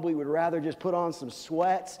probably would rather just put on some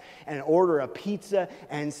sweats and order a pizza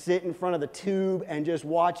and sit in front of the tube and just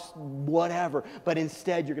watch whatever. But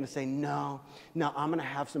instead, you're going to say, no, I'm going to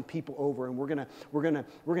have some people over, and we're going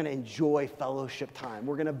to enjoy fellowship time.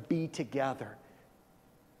 We're going to be together.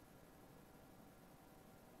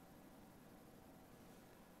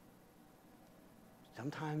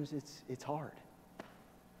 Sometimes it's hard.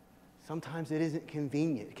 Sometimes it isn't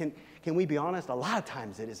convenient. Can we be honest? A lot of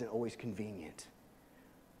times it isn't always convenient.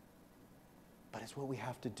 But it's what we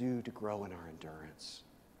have to do to grow in our endurance.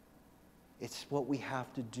 It's what we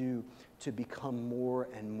have to do to become more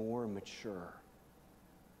and more mature.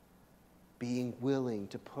 Being willing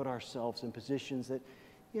to put ourselves in positions that,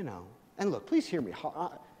 and look, please hear me.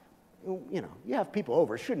 You have people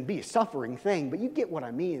over. It shouldn't be a suffering thing, but you get what I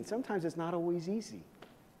mean. Sometimes it's not always easy.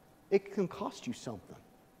 It can cost you something.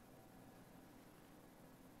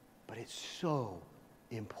 But it's so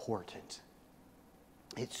important.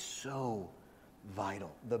 It's so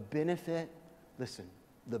vital. The benefit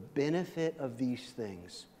of these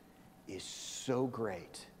things is so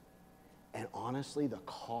great. And honestly, the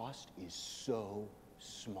cost is so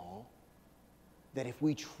small that if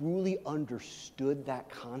we truly understood that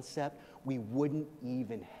concept, we wouldn't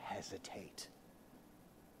even hesitate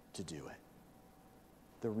to do it.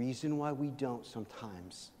 The reason why we don't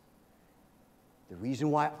sometimes, the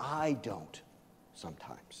reason why I don't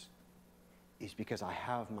sometimes, is because I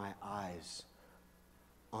have my eyes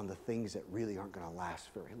on the things that really aren't going to last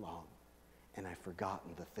very long, and I've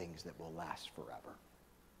forgotten the things that will last forever.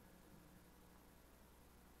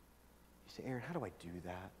 You say, Aaron, how do I do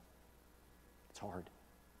that? It's hard.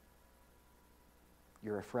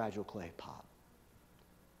 You're a fragile clay pot.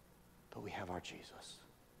 But we have our Jesus,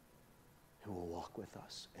 who will walk with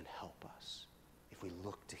us and help us. If we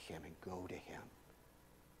look to him and go to him,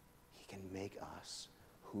 he can make us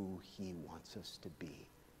who he wants us to be.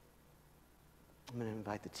 I'm going to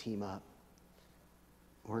invite the team up.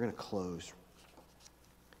 We're going to close.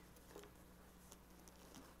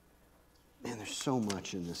 Man, there's so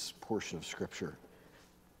much in this portion of Scripture.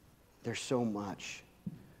 There's so much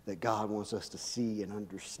that God wants us to see and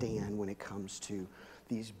understand when it comes to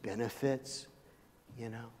these benefits,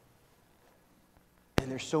 And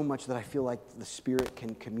there's so much that I feel like the Spirit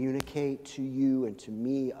can communicate to you and to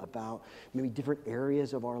me about maybe different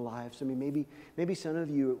areas of our lives. I mean, maybe some of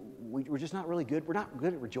you, we're just not really good. We're not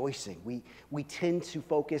good at rejoicing. We tend to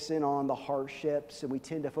focus in on the hardships, and we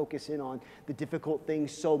tend to focus in on the difficult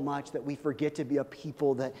things so much that we forget to be a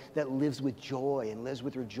people that lives with joy and lives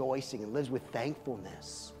with rejoicing and lives with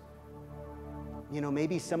thankfulness.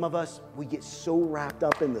 Maybe some of us, we get so wrapped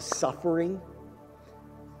up in the suffering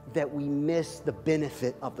that we miss the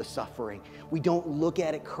benefit of the suffering. We don't look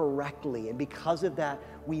at it correctly, and because of that,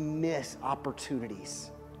 we miss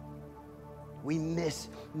opportunities. We miss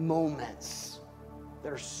moments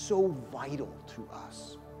that are so vital to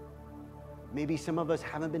us. Maybe some of us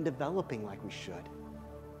haven't been developing like we should.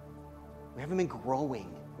 We haven't been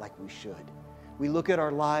growing like we should. We look at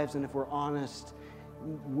our lives, and if we're honest,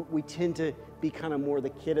 we tend to be kind of more the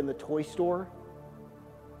kid in the toy store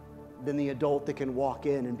than the adult that can walk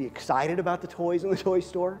in and be excited about the toys in the toy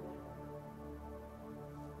store,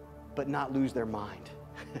 but not lose their mind.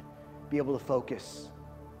 Be able to focus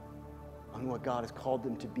on what God has called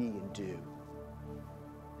them to be and do.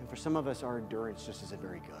 And for some of us, our endurance just isn't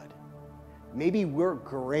very good. Maybe we're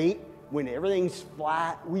great when everything's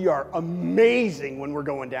flat. We are amazing when we're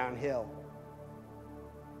going downhill.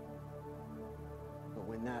 But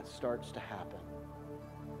when that starts to happen,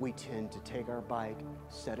 we tend to take our bike,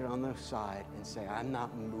 set it on the side, and say, I'm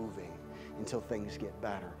not moving until things get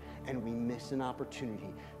better. And we miss an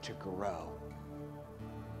opportunity to grow.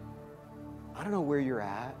 I don't know where you're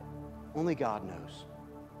at. Only God knows.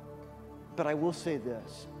 But I will say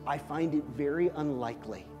this. I find it very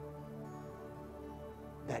unlikely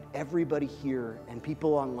that everybody here and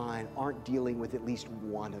people online aren't dealing with at least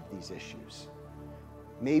one of these issues.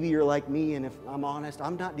 Maybe you're like me, and if I'm honest,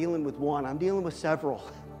 I'm not dealing with one. I'm dealing with several.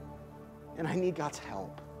 And I need God's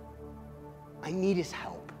help. I need his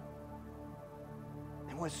help.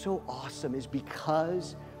 And what's so awesome is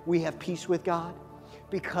because we have peace with God,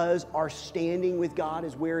 because our standing with God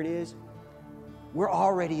is where it is, we're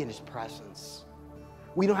already in his presence.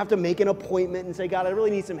 We don't have to make an appointment and say, God, I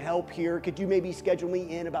really need some help here. Could you maybe schedule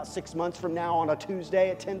me in about 6 months from now on a Tuesday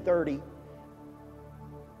at 10:30?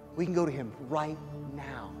 We can go to him right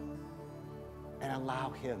now and allow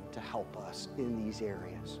him to help us in these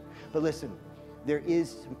areas. But listen, there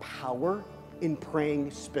is some power in praying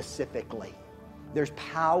specifically. There's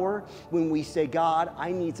power when we say, God,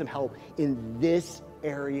 I need some help in this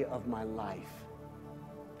area of my life.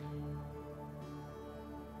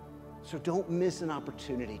 So don't miss an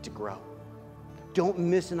opportunity to grow. Don't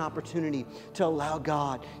miss an opportunity to allow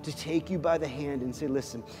God to take you by the hand and say,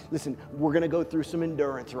 listen, we're going to go through some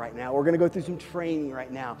endurance right now. We're going to go through some training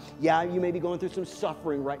right now. Yeah, you may be going through some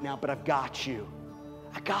suffering right now, but I've got you.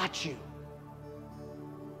 I got you.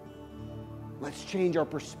 Let's change our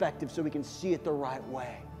perspective so we can see it the right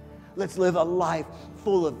way. Let's live a life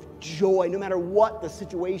full of joy, no matter what the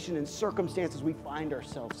situation and circumstances we find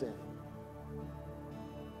ourselves in.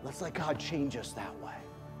 Let's let God change us that way.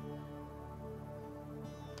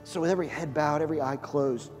 So with every head bowed, every eye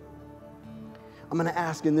closed, I'm going to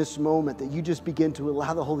ask in this moment that you just begin to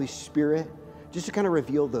allow the Holy Spirit just to kind of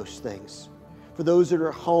reveal those things. For those that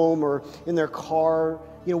are home or in their car,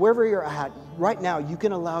 wherever you're at, right now, you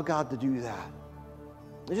can allow God to do that.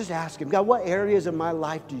 And just ask Him, God, what areas of my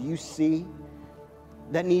life do you see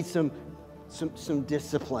that need some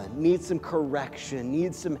discipline, need some correction,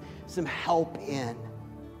 need some help in?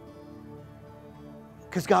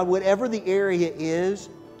 Because God, whatever the area is,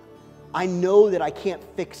 I know that I can't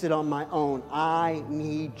fix it on my own. I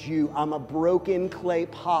need you. I'm a broken clay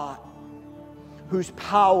pot whose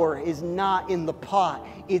power is not in the pot.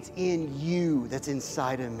 It's in you that's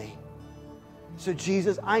inside of me. So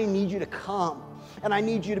Jesus, I need you to come. And I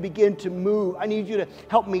need you to begin to move. I need you to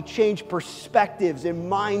help me change perspectives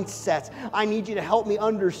and mindsets. I need you to help me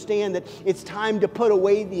understand that it's time to put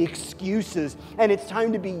away the excuses and it's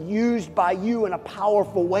time to be used by you in a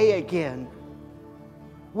powerful way again.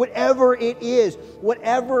 Whatever it is,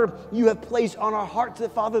 whatever you have placed on our hearts,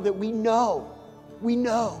 Father, that we know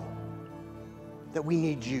that we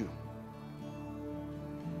need you.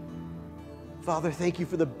 Father, thank you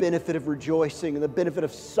for the benefit of rejoicing and the benefit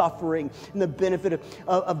of suffering and the benefit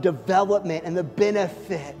of development and the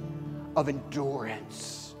benefit of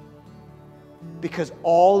endurance. Because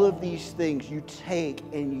all of these things you take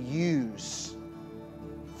and use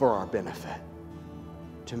for our benefit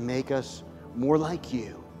to make us more like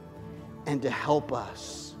you and to help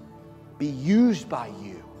us be used by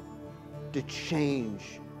you to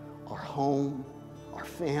change our home, our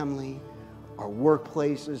family, our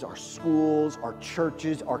workplaces, our schools, our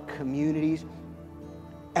churches, our communities,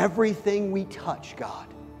 everything we touch, God,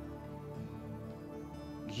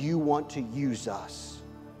 you want to use us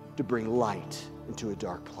to bring light into a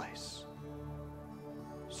dark place.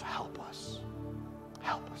 So help us.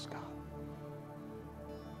 Help us, God.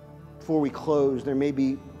 Before we close, there may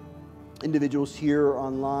be individuals here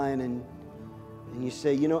online and you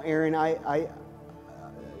say, Aaron,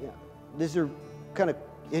 these are kind of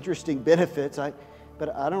interesting benefits,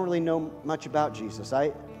 but I don't really know much about Jesus.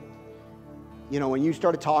 When you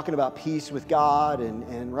started talking about peace with God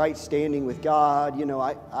and right standing with God,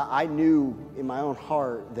 I knew in my own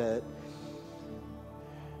heart that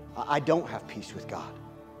I don't have peace with God.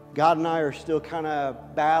 God and I are still kind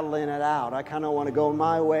of battling it out. I kind of want to go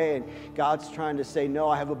my way, and God's trying to say, no,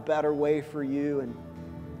 I have a better way for you.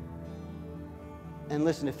 And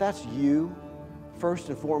listen, if that's you, first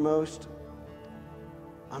and foremost,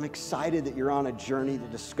 I'm excited that you're on a journey to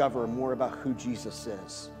discover more about who Jesus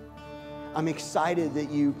is. I'm excited that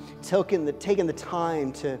you've taken the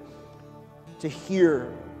time to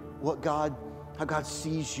hear how God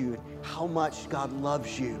sees you, and how much God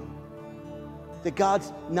loves you. That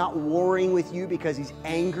God's not warring with you because He's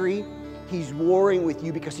angry. He's warring with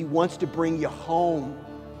you because He wants to bring you home.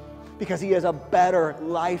 Because He has a better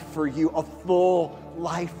life for you, a full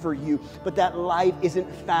life for you. But that life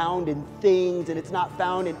isn't found in things, and it's not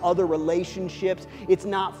found in other relationships. It's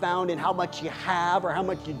not found in how much you have or how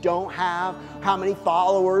much you don't have, how many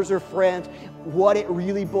followers or friends. What it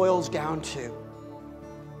really boils down to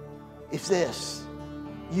is this: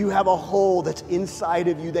 you have a hole that's inside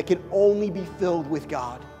of you that can only be filled with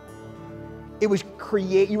God. You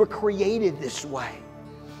were created this way.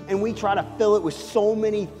 And we try to fill it with so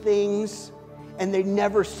many things, and they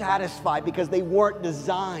never satisfy because they weren't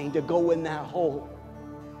designed to go in that hole.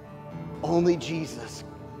 Only Jesus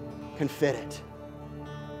can fit it.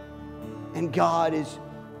 And God is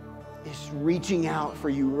reaching out for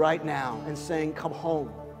you right now and saying, come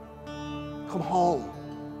home. Come home.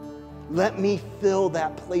 Let me fill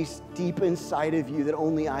that place deep inside of you that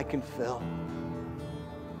only I can fill.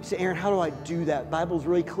 You say, Aaron, how do I do that? The Bible's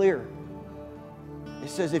really clear. It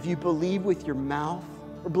says if you believe with your mouth,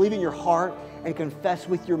 or believe in your heart and confess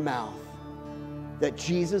with your mouth that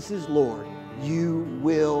Jesus is Lord, you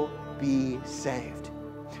will be saved.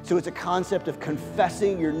 So it's a concept of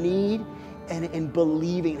confessing your need and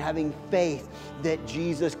believing, having faith that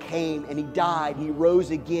Jesus came and He died and He rose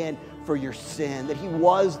again for your sin, that he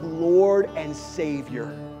was Lord and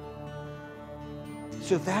Savior.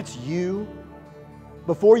 So if that's you,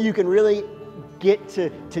 before you can really get to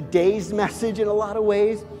today's message in a lot of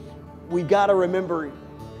ways, we've got to remember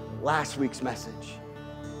last week's message.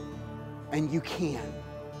 And you can,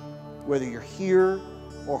 whether you're here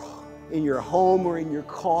or in your home or in your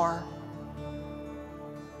car,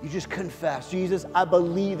 you just confess, Jesus, I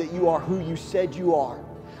believe that you are who you said you are.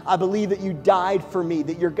 I believe that you died for me,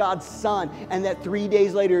 that you're God's son, and that 3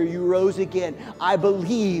 days later you rose again. I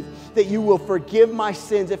believe that you will forgive my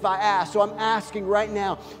sins if I ask. So I'm asking right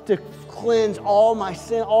now to cleanse all my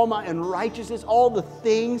sin, all my unrighteousness, all the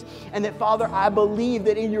things. And that, Father, I believe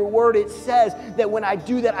that in your word it says that when I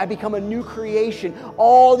do that, I become a new creation.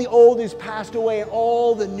 All the old is passed away and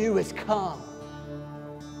all the new has come.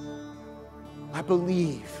 I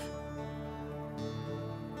believe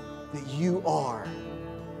that you are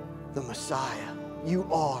the Messiah. You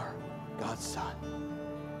are God's Son.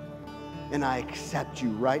 And I accept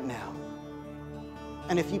you right now.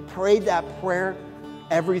 And if you prayed that prayer,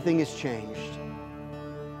 everything has changed.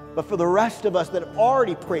 But for the rest of us that have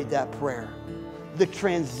already prayed that prayer, the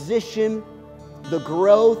transition, the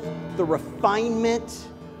growth, the refinement,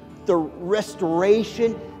 the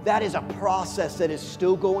restoration, that is a process that is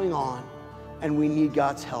still going on, and we need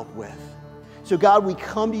God's help with. So God, we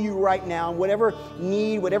come to you right now, and whatever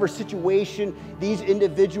need, whatever situation these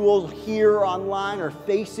individuals here or online are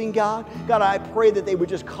facing, God, I pray that they would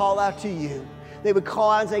just call out to you. They would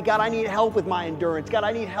call out and say, God, I need help with my endurance. God,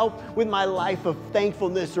 I need help with my life of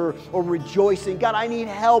thankfulness or rejoicing. God, I need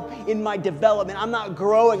help in my development. I'm not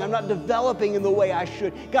growing. I'm not developing in the way I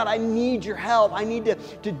should. God, I need your help. I need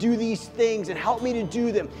to do these things and help me to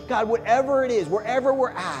do them. God, whatever it is, wherever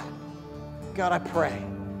we're at, God, I pray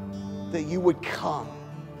that you would come.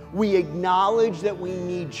 We acknowledge that we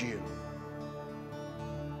need you.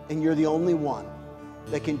 And you're the only one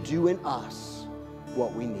that can do in us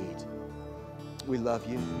what we need. We love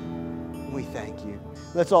you. And we thank you.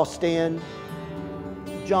 Let's all stand.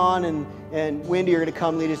 John and Wendy are going to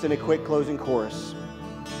come lead us in a quick closing chorus.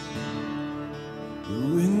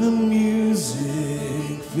 When the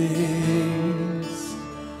music fades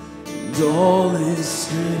and all is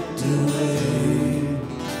stripped away,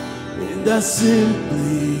 and I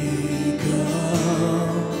simply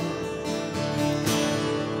come,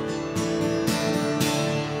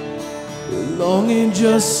 longing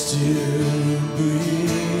just to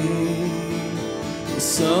breathe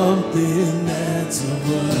something that's of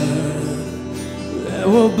worth that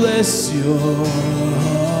will bless your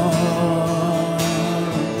heart.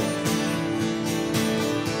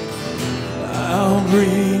 I'll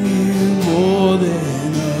bring you more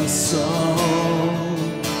than a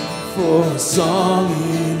song, for a song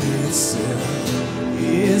in itself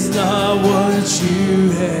is not what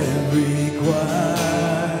you have required.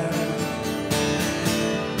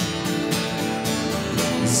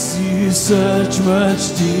 You search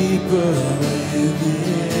much deeper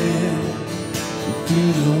within,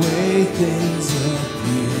 through the way things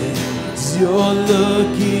appear, as you're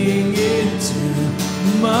looking into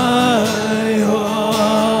my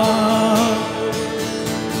heart.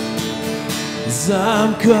 As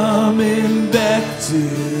I'm coming back to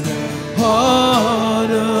the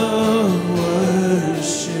heart of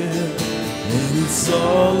worship, and it's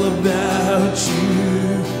all about you.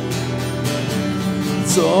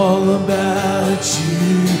 It's all about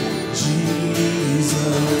you, Jesus.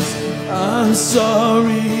 I'm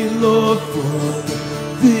sorry, Lord, for the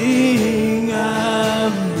thing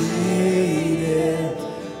I've made it.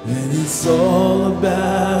 And it's all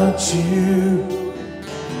about you.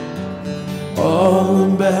 All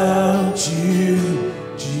about you,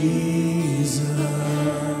 Jesus.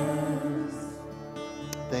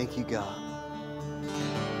 Thank you, God.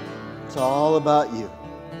 It's all about you.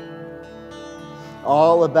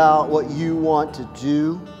 All about what you want to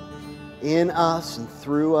do in us and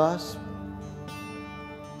through us.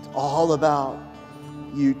 It's all about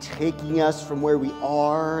you taking us from where we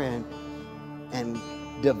are and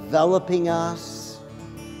developing us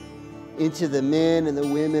into the men and the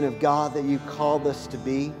women of God that you've called us to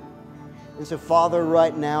be. And so, Father,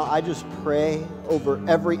 right now, I just pray over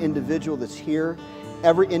every individual that's here,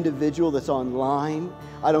 every individual that's online.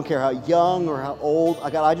 I don't care how young or how old.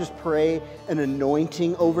 God, I just pray an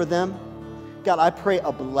anointing over them. God, I pray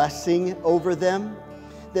a blessing over them.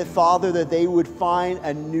 That, Father, that they would find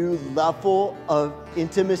a new level of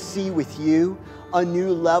intimacy with you, a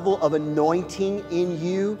new level of anointing in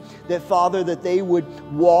you. That, Father, that they would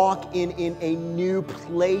walk in a new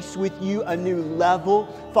place with you, a new level.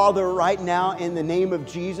 Father, right now, in the name of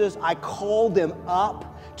Jesus, I call them up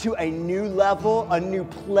to a new level, a new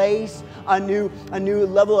place, a new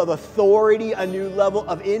level of authority, a new level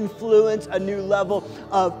of influence, a new level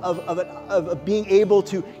of being able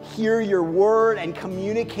to hear your word and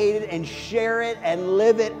communicate it and share it and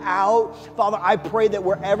live it out. Father, I pray that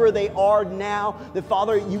wherever they are now, that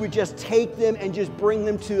Father, you would just take them and just bring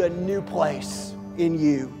them to a new place in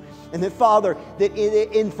you. And that, Father,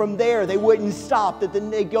 that from there they wouldn't stop, that then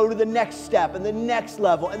they go to the next step and the next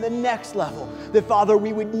level and the next level. That, Father,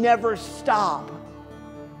 we would never stop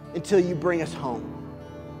until you bring us home.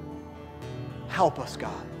 Help us,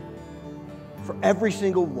 God, for every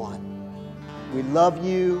single one. We love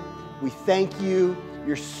you. We thank you.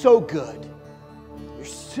 You're so good. You're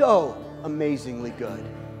so amazingly good.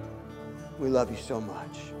 We love you so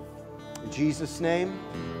much. In Jesus' name,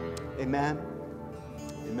 amen.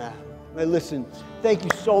 Amen. Hey, listen, thank you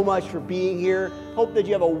so much for being here. Hope that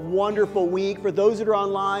you have a wonderful week. For those that are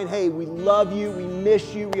online, hey, we love you. We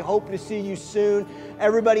miss you. We hope to see you soon.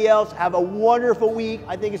 Everybody else, have a wonderful week.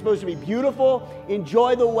 I think it's supposed to be beautiful.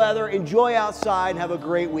 Enjoy the weather. Enjoy outside. And have a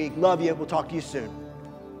great week. Love you. We'll talk to you soon.